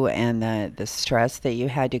you, and the stress that you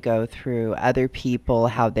had to go through, other people,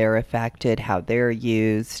 how they're affected, how they're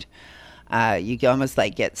used. You almost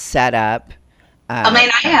like get set up. Elaine,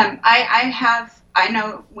 I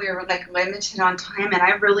know we're like limited on time, and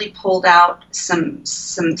I really pulled out some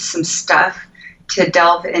stuff to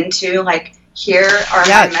delve into. Like, here are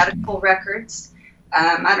my medical records.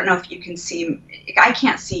 I don't know if you can see, I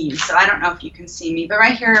can't see you, so I don't know if you can see me, but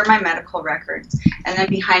right here are my medical records. And then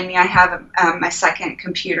behind me I have my second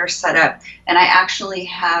computer set up, and I actually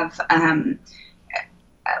have,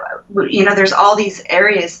 there's all these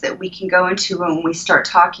areas that we can go into when we start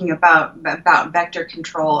talking about vector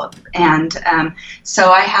control. And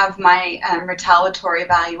so I have my retaliatory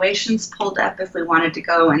evaluations pulled up if we wanted to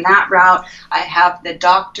go in that route. I have the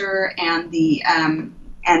doctor and the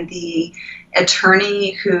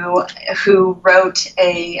attorney who wrote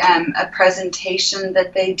a presentation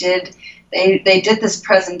that they did. They did this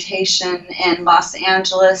presentation in Los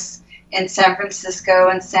Angeles, in San Francisco,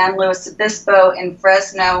 in San Luis Obispo, in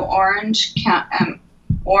Fresno, Orange,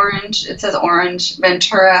 it says Orange,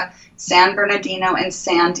 Ventura, San Bernardino, and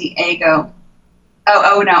San Diego.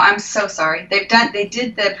 Oh no, I'm so sorry. They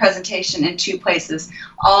did the presentation in 2 places.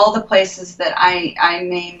 All the places that I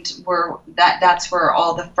named that's where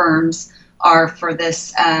all the firms are for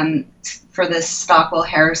this Stockwell,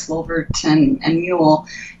 Harris, Wolverton, and Mule.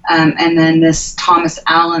 And then this Thomas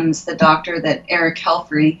Allams, the doctor that Eric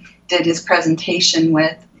Helfrey did his presentation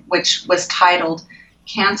with, which was titled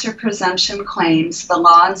Cancer Presumption Claims, the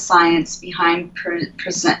Law and Science Behind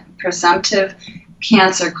Presumptive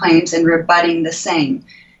Cancer Claims and Rebutting the Same.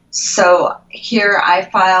 So here I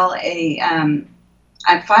file a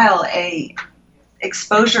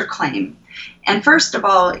exposure claim. And first of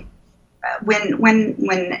all, when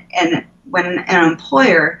an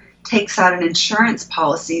employer takes out an insurance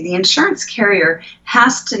policy, the insurance carrier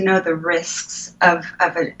has to know the risks of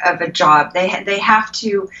a job. They have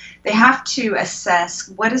to assess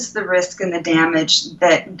what is the risk and the damage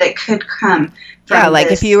that could come from like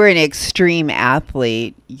this. if you were an extreme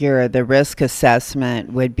athlete, the risk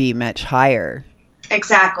assessment would be much higher.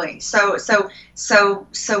 Exactly. So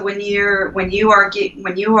when you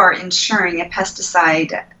are insuring a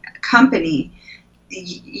pesticide company,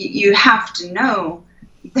 you have to know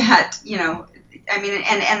that, and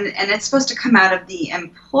it's supposed to come out of the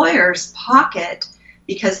employer's pocket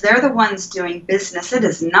because they're the ones doing business. It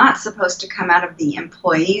is not supposed to come out of the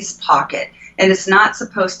employee's pocket.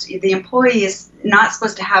 The employee is not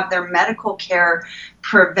supposed to have their medical care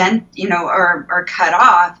or cut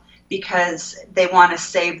off because they want to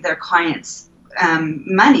save their clients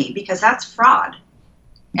money, because that's fraud.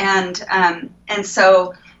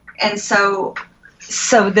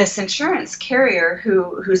 So this insurance carrier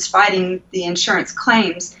who's fighting the insurance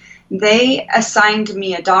claims, they assigned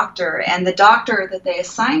me a doctor, and the doctor that they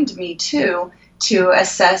assigned me to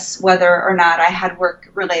assess whether or not I had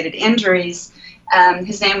work-related injuries,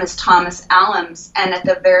 his name is Thomas Allams, and at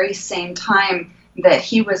the very same time that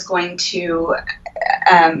he was going to,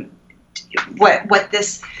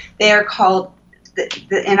 they are called,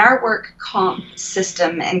 in our work comp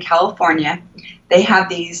system in California, they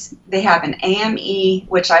have an AME,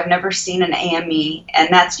 which I've never seen an AME, and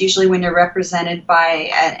that's usually when you're represented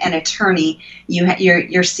by an attorney,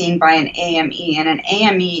 you're seen by an AME, and an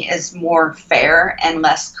AME is more fair and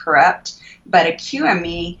less corrupt. But a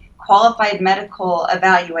QME, Qualified Medical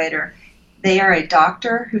Evaluator, they are a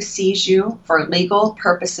doctor who sees you for legal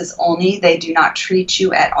purposes only. They do not treat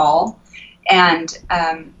you at all. And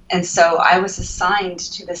so I was assigned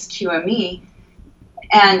to this QME,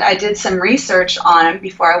 and I did some research on him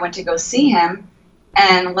before I went to go see him,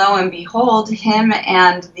 and lo and behold, him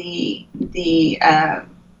and the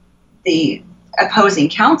opposing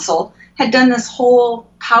counsel had done this whole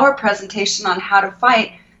power presentation on how to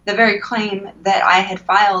fight the very claim that I had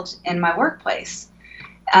filed in my workplace.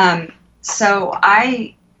 So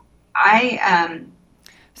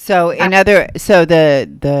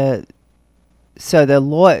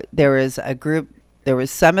there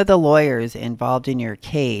was some of the lawyers involved in your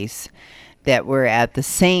case that were at the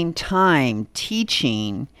same time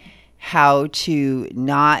teaching how to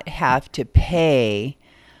not have to pay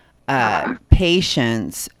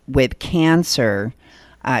patients with cancer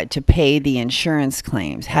to pay the insurance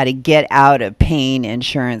claims, how to get out of paying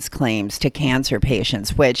insurance claims to cancer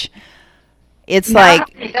patients, which it's not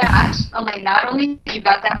only you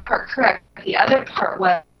got that part correct, the other part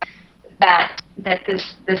was that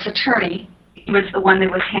this attorney was the one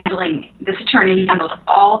that was handling. This attorney handled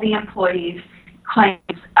all the employees' claims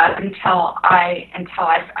up until I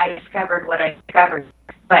discovered what I discovered.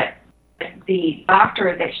 But the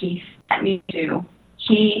doctor that he sent me to,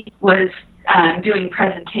 he was doing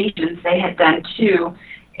presentations. They had done 2,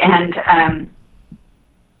 and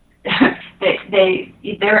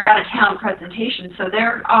they're out of town presentations, so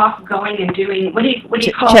they're off going and doing what do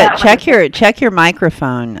you call that? Check your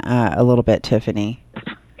microphone a little bit, Tiffany.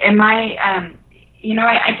 Am I? I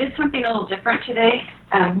did something a little different today.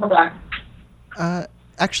 Hold on.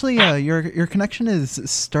 Actually, your connection is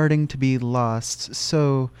starting to be lost.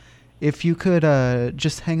 So, if you could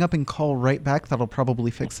just hang up and call right back, that'll probably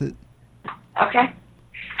fix it. Okay.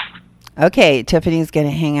 Okay, Tiffany's going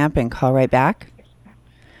to hang up and call right back.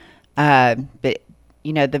 But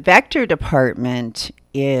the Vector department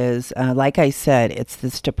is, like I said, it's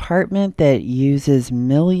this department that uses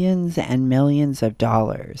millions and millions of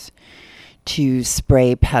dollars to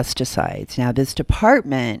spray pesticides. Now, this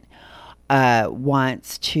department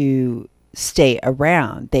wants to stay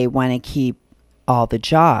around. They want to keep all the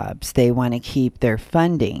jobs. They want to keep their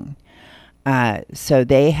funding. So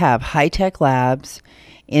they have high-tech labs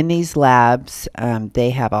in these labs, they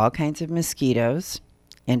have all kinds of mosquitoes,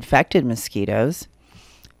 infected mosquitoes.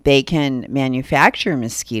 They can manufacture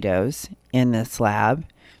mosquitoes in this lab.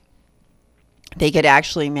 They could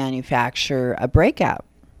actually manufacture a breakout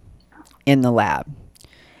in the lab.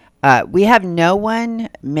 We have no one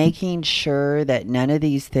making sure that none of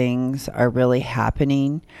these things are really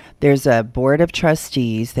happening. There's a board of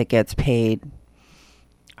trustees that gets paid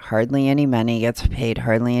hardly any money, gets paid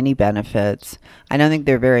hardly any benefits. I don't think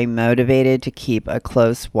they're very motivated to keep a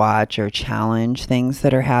close watch or challenge things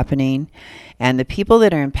that are happening. And the people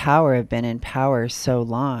that are in power have been in power so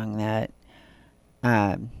long that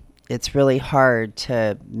it's really hard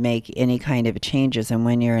to make any kind of changes. And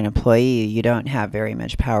when you're an employee, you don't have very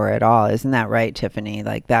much power at all. Isn't that right, Tiffany?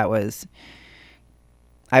 Like I was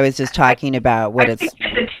just talking about what it's... I think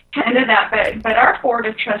it's kind of that, but our board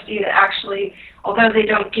of trustees actually, although they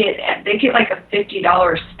get like a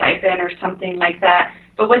 $50 stipend or something like that.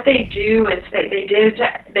 But what they do is they did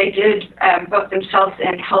book themselves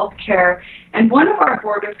in health care. And one of our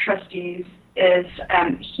board of trustees is,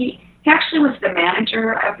 he actually was the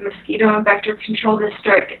manager of Mosquito and Vector Control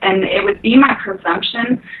District, and it would be my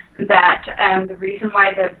presumption that the reason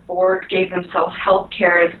why the board gave themselves health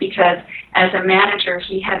care is because as a manager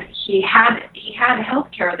he had health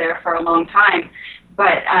care there for a long time,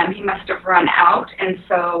 but he must have run out, and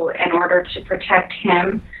so in order to protect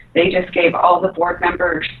him, they just gave all the board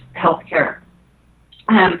members health care.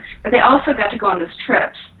 But they also got to go on those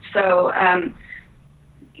trips, so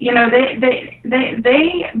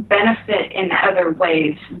they benefit in other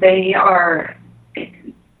ways. They're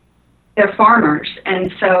farmers,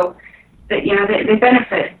 and so they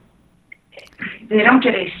benefit. They don't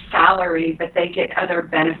get a salary, but they get other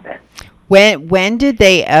benefits. When did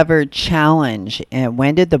they ever challenge, and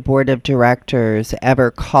when did the board of directors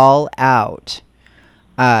ever call out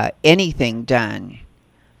anything done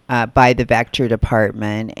by the Vector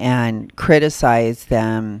department and criticize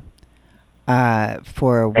them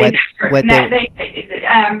for what they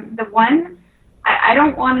the one I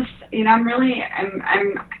don't want to,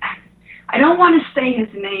 I don't want to say his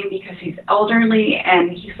name because he's elderly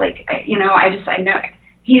and he's like, I know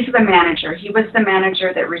he's the manager. He was the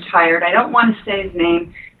manager that retired. I don't want to say his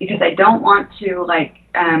name because I don't want to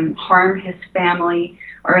harm his family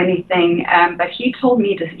or anything. But he told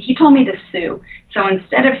me to sue. So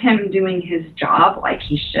instead of him doing his job like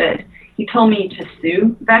he should, he told me to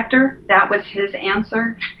sue Vector. That was his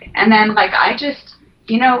answer. And then I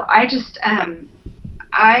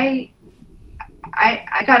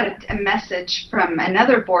got a message from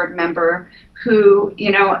another board member who,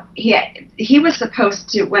 he was supposed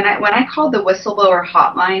to, when I called the whistleblower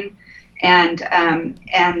hotline and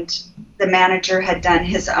the manager had done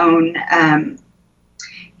his own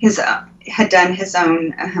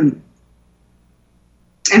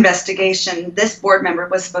investigation, this board member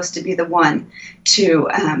was supposed to be the one to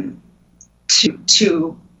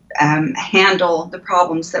handle the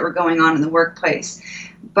problems that were going on in the workplace.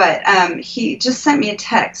 But he just sent me a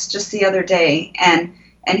text just the other day, and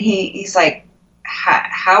he's like,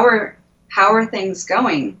 how are things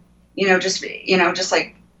going? Just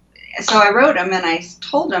like, so I wrote him and I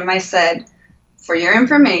told him, I said, for your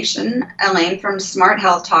information, Elaine from Smart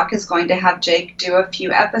Health Talk is going to have Jake do a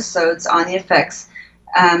few episodes on the effects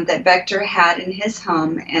that Vector had in his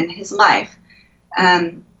home and his life.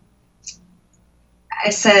 I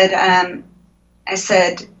said,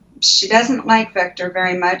 she doesn't like Vector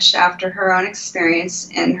very much after her own experience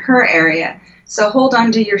in her area, so hold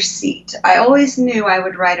on to your seat. I always knew I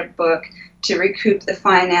would write a book to recoup the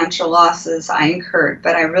financial losses I incurred,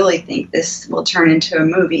 but I really think this will turn into a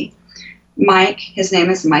movie. Mike, his name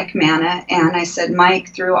is Mike Manna, and I said,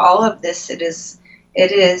 Mike, through all of this, it is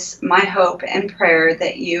my hope and prayer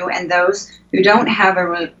that you and those who don't have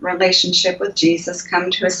a relationship with Jesus come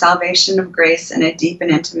to a salvation of grace in a deep and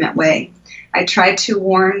intimate way. I tried to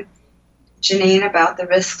warn Janine about the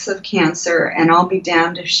risks of cancer, and I'll be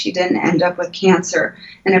damned if she didn't end up with cancer.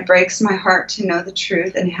 And it breaks my heart to know the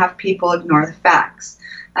truth and have people ignore the facts.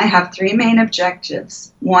 I have three main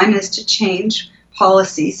objectives. One is to change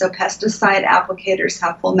policy so pesticide applicators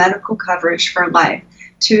have full medical coverage for life.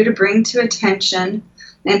 Two, to bring to attention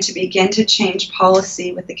and to begin to change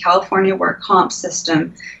policy with the California work comp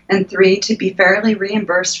system. And three, to be fairly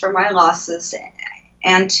reimbursed for my losses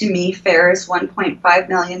and to me fair is $1.5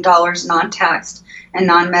 million non-taxed and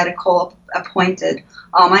non-medical appointed.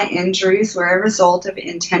 All my injuries were a result of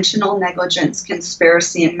intentional negligence,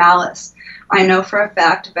 conspiracy, and malice. I know for a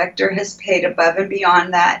fact Vector has paid above and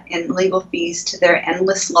beyond that in legal fees to their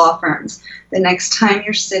endless law firms. The next time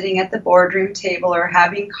you're sitting at the boardroom table or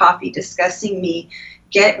having coffee discussing me,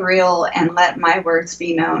 get real and let my words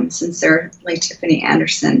be known. Sincerely, Tiffany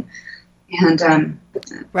Anderson. And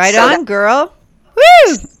right so on, girl.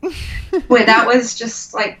 Woo! Wait, that was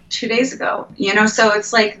just like 2 days ago. So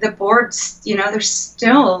it's like the boards, they're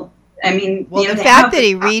still. I mean, well, the fact that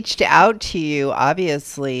he reached out to you,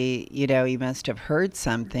 obviously, he must have heard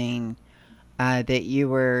something that you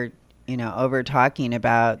were, over talking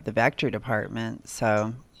about the Vector department.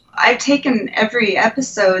 So I've taken every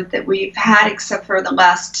episode that we've had except for the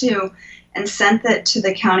last two and sent it to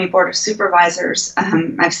the County Board of Supervisors.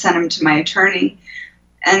 I've sent them to my attorney.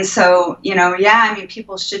 And so,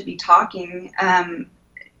 people should be talking, and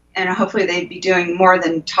hopefully they'd be doing more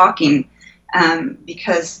than talking.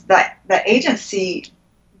 Because the agency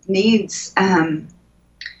needs,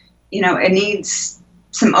 it needs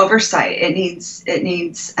some oversight. It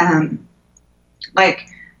needs, like,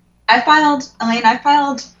 I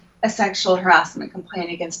filed a sexual harassment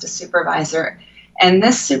complaint against a supervisor, and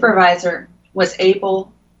this supervisor was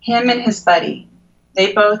able, him and his buddy,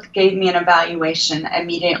 they both gave me an evaluation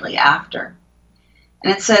immediately after.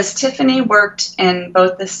 And it says, Tiffany worked in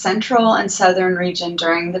both the central and southern region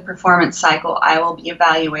during the performance cycle. I will be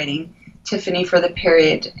evaluating Tiffany for the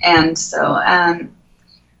period. And so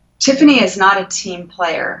Tiffany is not a team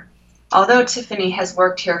player. Although Tiffany has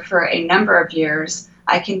worked here for a number of years,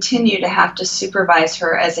 I continue to have to supervise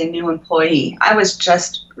her as a new employee. I was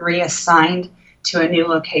just reassigned to a new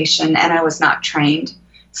location and I was not trained.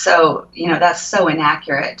 So, that's so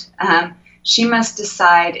inaccurate. She must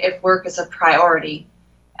decide if work is a priority.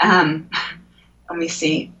 Let me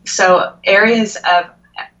see. So areas of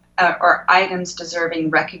or items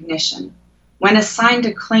deserving recognition. When assigned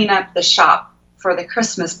to clean up the shop for the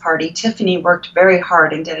Christmas party, Tiffany worked very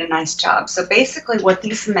hard and did a nice job. So basically what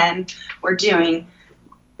these men were doing,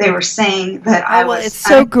 they were saying that I was... It's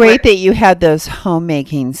so great that you had those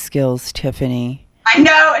homemaking skills, Tiffany. I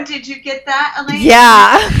know. And did you get that, Elaine?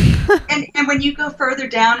 Yeah. and when you go further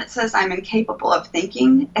down, it says I'm incapable of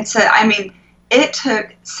thinking. It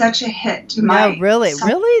took such a hit to my... No, really?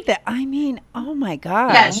 Oh my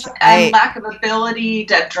gosh. Yes, and lack of ability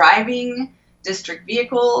to driving district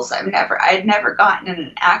vehicles. I'd never gotten in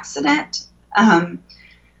an accident.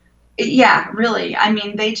 Yeah, really.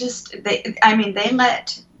 They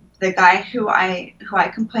let the guy who I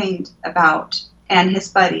complained about and his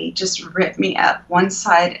buddy just rip me up one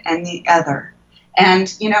side and the other.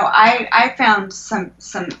 And, I found some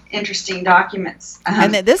interesting documents.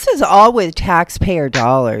 And this is all with taxpayer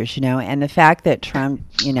dollars, and the fact that Trump,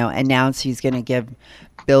 announced he's going to give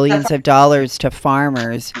billions of dollars to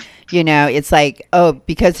farmers, it's like,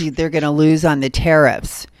 because they're going to lose on the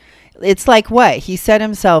tariffs. It's like what? He set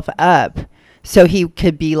himself up so he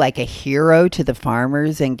could be like a hero to the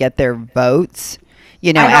farmers and get their votes,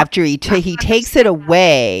 after he takes it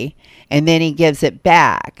away and then he gives it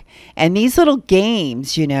back. And these little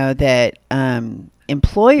games, that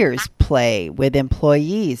employers play with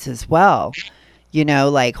employees as well,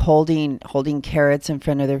 like holding carrots in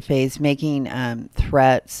front of their face, making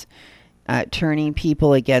threats, turning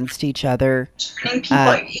people against each other.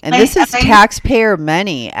 And this is taxpayer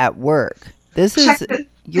money at work.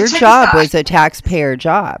 Your job was a taxpayer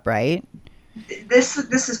job, right? This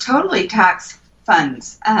is totally tax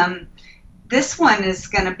funds. This one is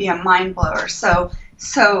going to be a mind blower. So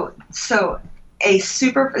the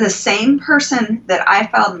same person that I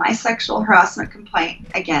filed my sexual harassment complaint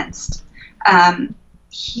against,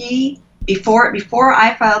 before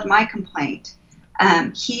I filed my complaint,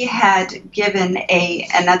 he had given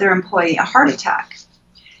another employee a heart attack,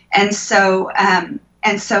 and so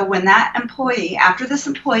when that employee, after this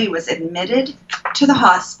employee was admitted to the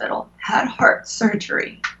hospital, had heart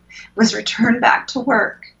surgery, was returned back to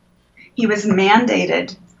work, he was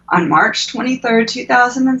mandated on March 23rd,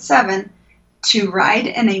 2007, to ride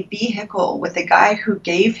in a vehicle with a guy who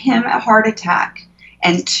gave him a heart attack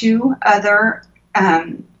and two other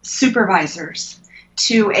supervisors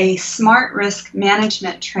to a smart risk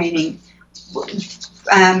management training.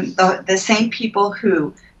 The same people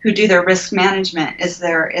who do their risk management is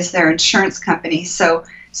their insurance company. So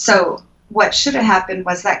what should have happened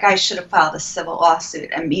was that guy should have filed a civil lawsuit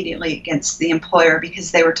immediately against the employer because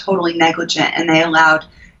they were totally negligent and they allowed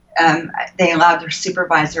their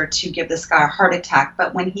supervisor to give this guy a heart attack.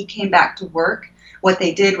 But when he came back to work what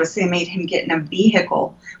they did was they made him get in a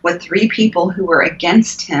vehicle with 3 people who were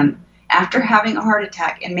against him after having a heart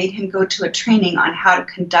attack and made him go to a training on how to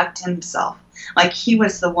conduct himself. Like he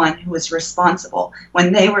was the one who was responsible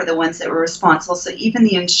when they were the ones that were responsible. So even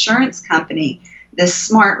the insurance company, this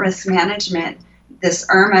Smart Risk Management, this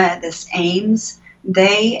IRMA, this AIMS,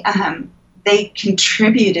 they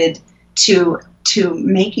contributed to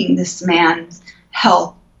making this man's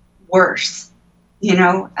health worse, you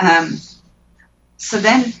know. So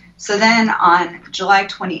then on July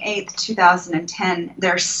 28th, 2010,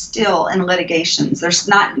 they're still in litigations.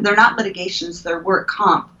 They're not litigations, they're work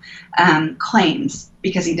comp claims,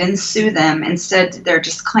 because he didn't sue them. Instead, they're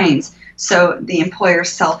just claims. So the employer's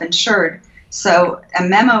self-insured. So a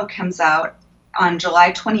memo comes out on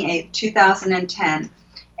July 28th, 2010,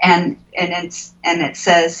 and it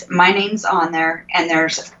says my name's on there, and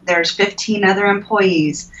there's 15 other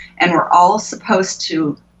employees, and we're all supposed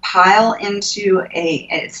to pile into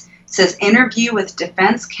it says interview with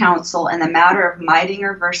defense counsel in the matter of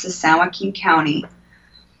Meidinger versus San Joaquin County.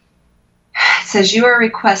 It says you are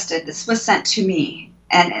requested, this was sent to me,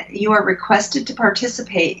 and you are requested to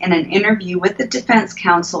participate in an interview with the defense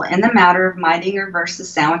counsel in the matter of Meidinger versus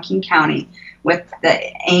San Joaquin County with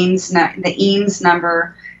the EAMS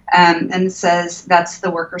number, and it says that's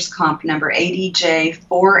the workers' comp number, ADJ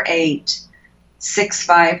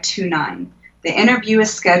 486529. The interview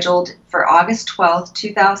is scheduled for August 12th,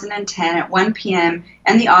 2010 at 1 p.m.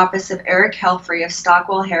 in the office of Eric Helfrey of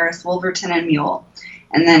Stockwell Harris, Wolverton and Mule.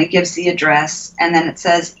 And then it gives the address, and then it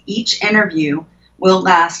says each interview will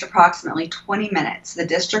last approximately 20 minutes. The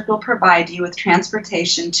district will provide you with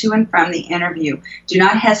transportation to and from the interview. Do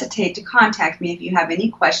not hesitate to contact me if you have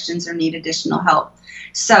any questions or need additional help.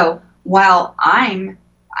 So while I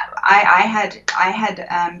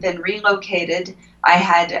had been relocated, I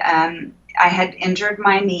had injured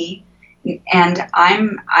my knee, and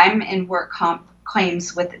I'm in work comp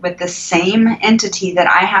claims with the same entity that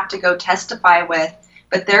I have to go testify with,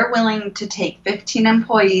 but they're willing to take 15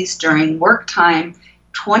 employees during work time,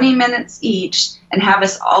 20 minutes each, and have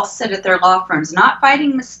us all sit at their law firms, not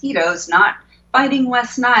fighting mosquitoes, not fighting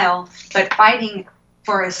West Nile, but fighting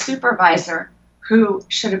for a supervisor who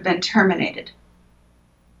should have been terminated.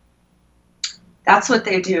 That's what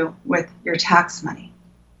they do with your tax money.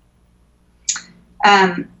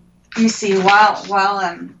 Let me see. So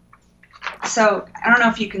I don't know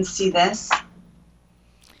if you can see this.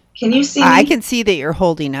 Can you see me? I can see that you're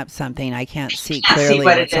holding up something. I can't see clearly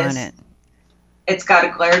what's on it. It's got a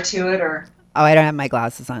glare to it, or? Oh, I don't have my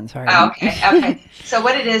glasses on. Sorry. Oh, okay. So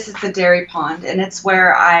what it is, it's a dairy pond, and it's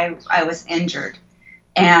where I was injured.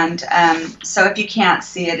 And so if you can't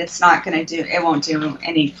see it, it won't do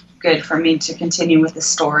any good for me to continue with the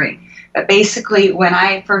story. But basically, when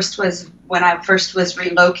I first was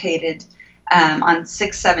relocated on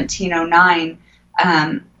 6/17/09,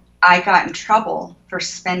 I got in trouble for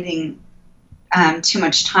spending too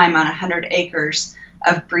much time on 100 acres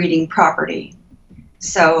of breeding property.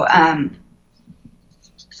 So,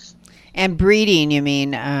 and breeding, you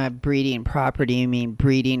mean breeding property? You mean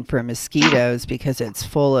breeding for mosquitoes because it's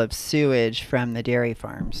full of sewage from the dairy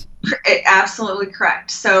farms? Absolutely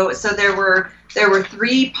correct. So there were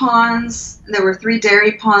 3 ponds. There were 3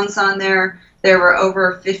 dairy ponds on there. There were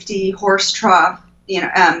over 50 horse trough,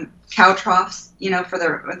 cow troughs, for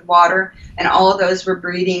the water, and all of those were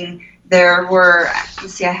breeding. There were,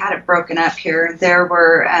 let's see, I had it broken up here. There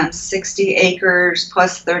were 60 acres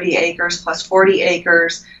plus 30 acres plus 40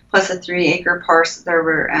 acres plus a 3-acre parcel. There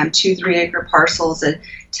were 2 3-acre parcels, a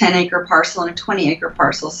 10-acre parcel, and a 20-acre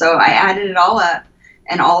parcel. So I added it all up,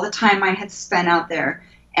 and all the time I had spent out there.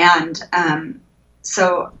 And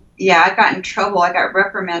so, yeah, I got in trouble. I got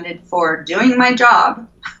reprimanded for doing my job,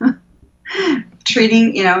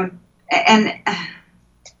 treating, and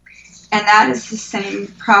that is the same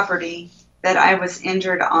property that I was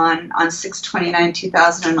injured on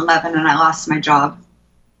 6/29/2011, and I lost my job.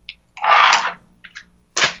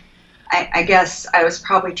 I guess I was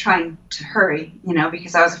probably trying to hurry,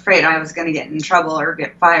 because I was afraid I was going to get in trouble or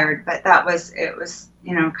get fired. But it was,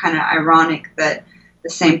 kind of ironic that the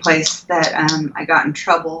same place that I got in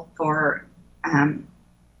trouble for,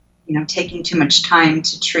 taking too much time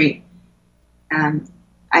to treat, I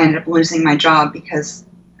ended up losing my job because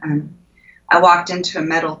I walked into a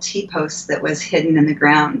metal T-post that was hidden in the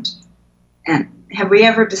ground. And have we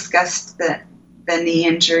ever discussed the knee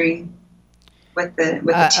injury with the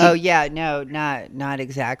T? Oh yeah, no, not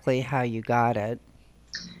exactly how you got it.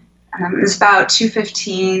 It was about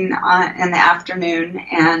 2:15 in the afternoon,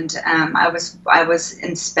 and I was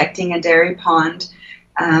inspecting a dairy pond,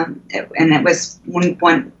 and it was one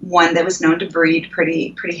that was known to breed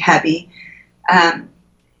pretty heavy.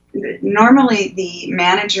 Normally the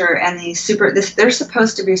manager and they're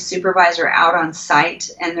supposed to be a supervisor out on site,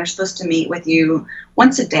 and they're supposed to meet with you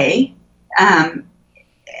once a day.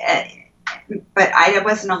 But I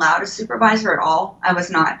wasn't allowed a supervisor at all. I was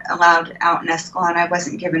not allowed out in Escalon. I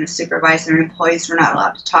wasn't given a supervisor, and employees were not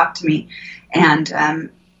allowed to talk to me. And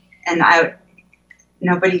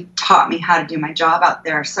nobody taught me how to do my job out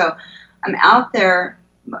there. So I'm out there.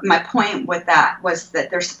 My point with that was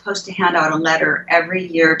that they're supposed to hand out a letter every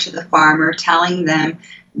year to the farmer telling them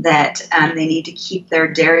that they need to keep their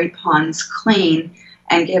dairy ponds clean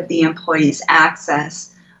and give the employees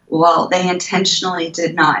access. Well, they intentionally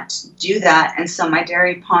did not do that, and so my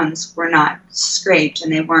dairy ponds were not scraped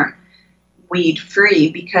and they weren't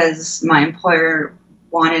weed-free because my employer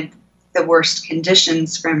wanted the worst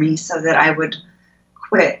conditions for me so that I would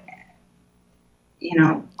quit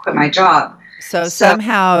my job. So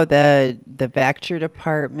somehow the Vector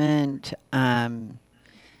Department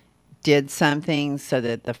did something so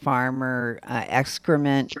that the farmer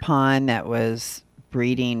excrement pond that was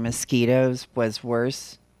breeding mosquitoes was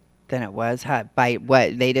worse than it was. By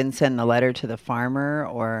what? They didn't send the letter to the farmer,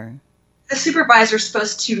 or the supervisor's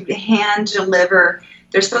supposed to hand deliver.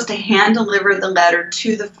 They're supposed to hand deliver the letter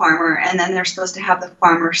to the farmer, and then they're supposed to have the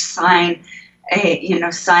farmer sign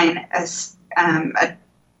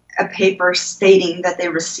a paper stating that they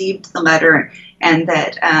received the letter, and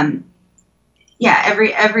that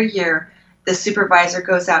every year the supervisor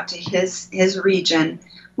goes out to his region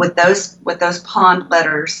with those pond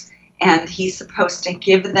letters, and he's supposed to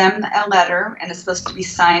give them a letter, and it's supposed to be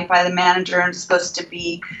signed by the manager, and it's supposed to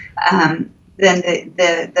be then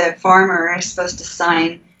the farmer is supposed to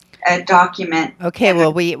sign a document. Okay,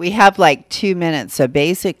 well, we have like 2 minutes. So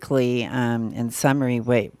basically, in summary,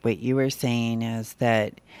 what you were saying is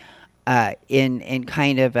that in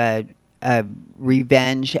kind of a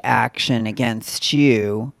revenge action against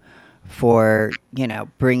you for,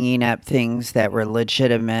 bringing up things that were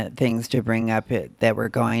legitimate, things to bring up that were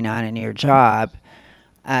going on in your job,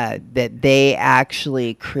 that they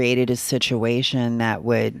actually created a situation that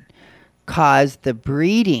would cause the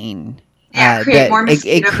breeding. Create more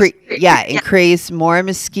mosquitoes. Increase more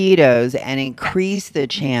mosquitoes and increase the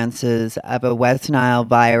chances of a West Nile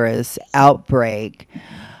virus outbreak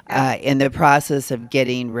in the process of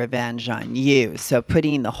getting revenge on you. So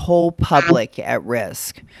putting the whole public at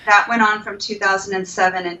risk. That went on from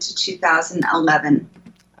 2007 into 2011.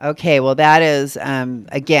 Okay, well, that is,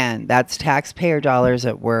 again, that's taxpayer dollars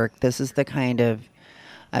at work. This is the kind of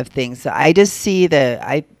things. So I just see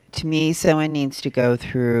to me, someone needs to go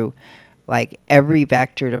through like every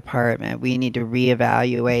Vector department. We need to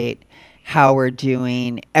reevaluate how we're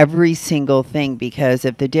doing every single thing, because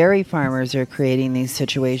if the dairy farmers are creating these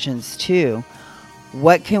situations too,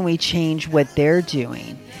 what can we change what they're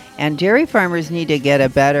doing? And dairy farmers need to get a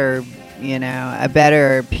better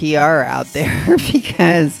PR out there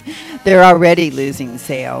because they're already losing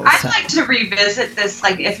sales. I'd like to revisit this.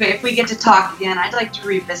 Like if we get to talk again, I'd like to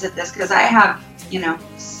revisit this because I have,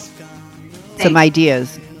 some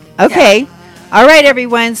ideas. Okay. Yeah. All right,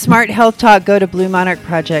 everyone. Smart Health Talk. Go to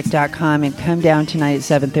BlueMonarchProject.com and come down tonight at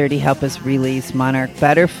 7:30. Help us release monarch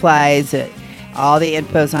butterflies. All the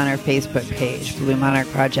info's on our Facebook page, Blue Monarch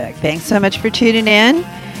Project. Thanks so much for tuning in,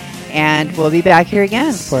 and we'll be back here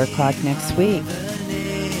again 4 o'clock next week.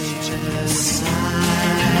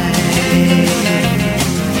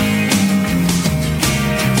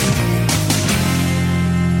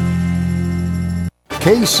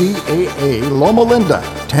 KCAA Loma Linda,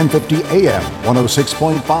 1050 AM,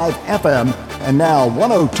 106.5 FM, and now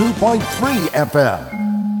 102.3 FM.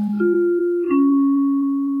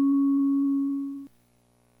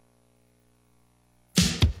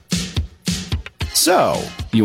 So,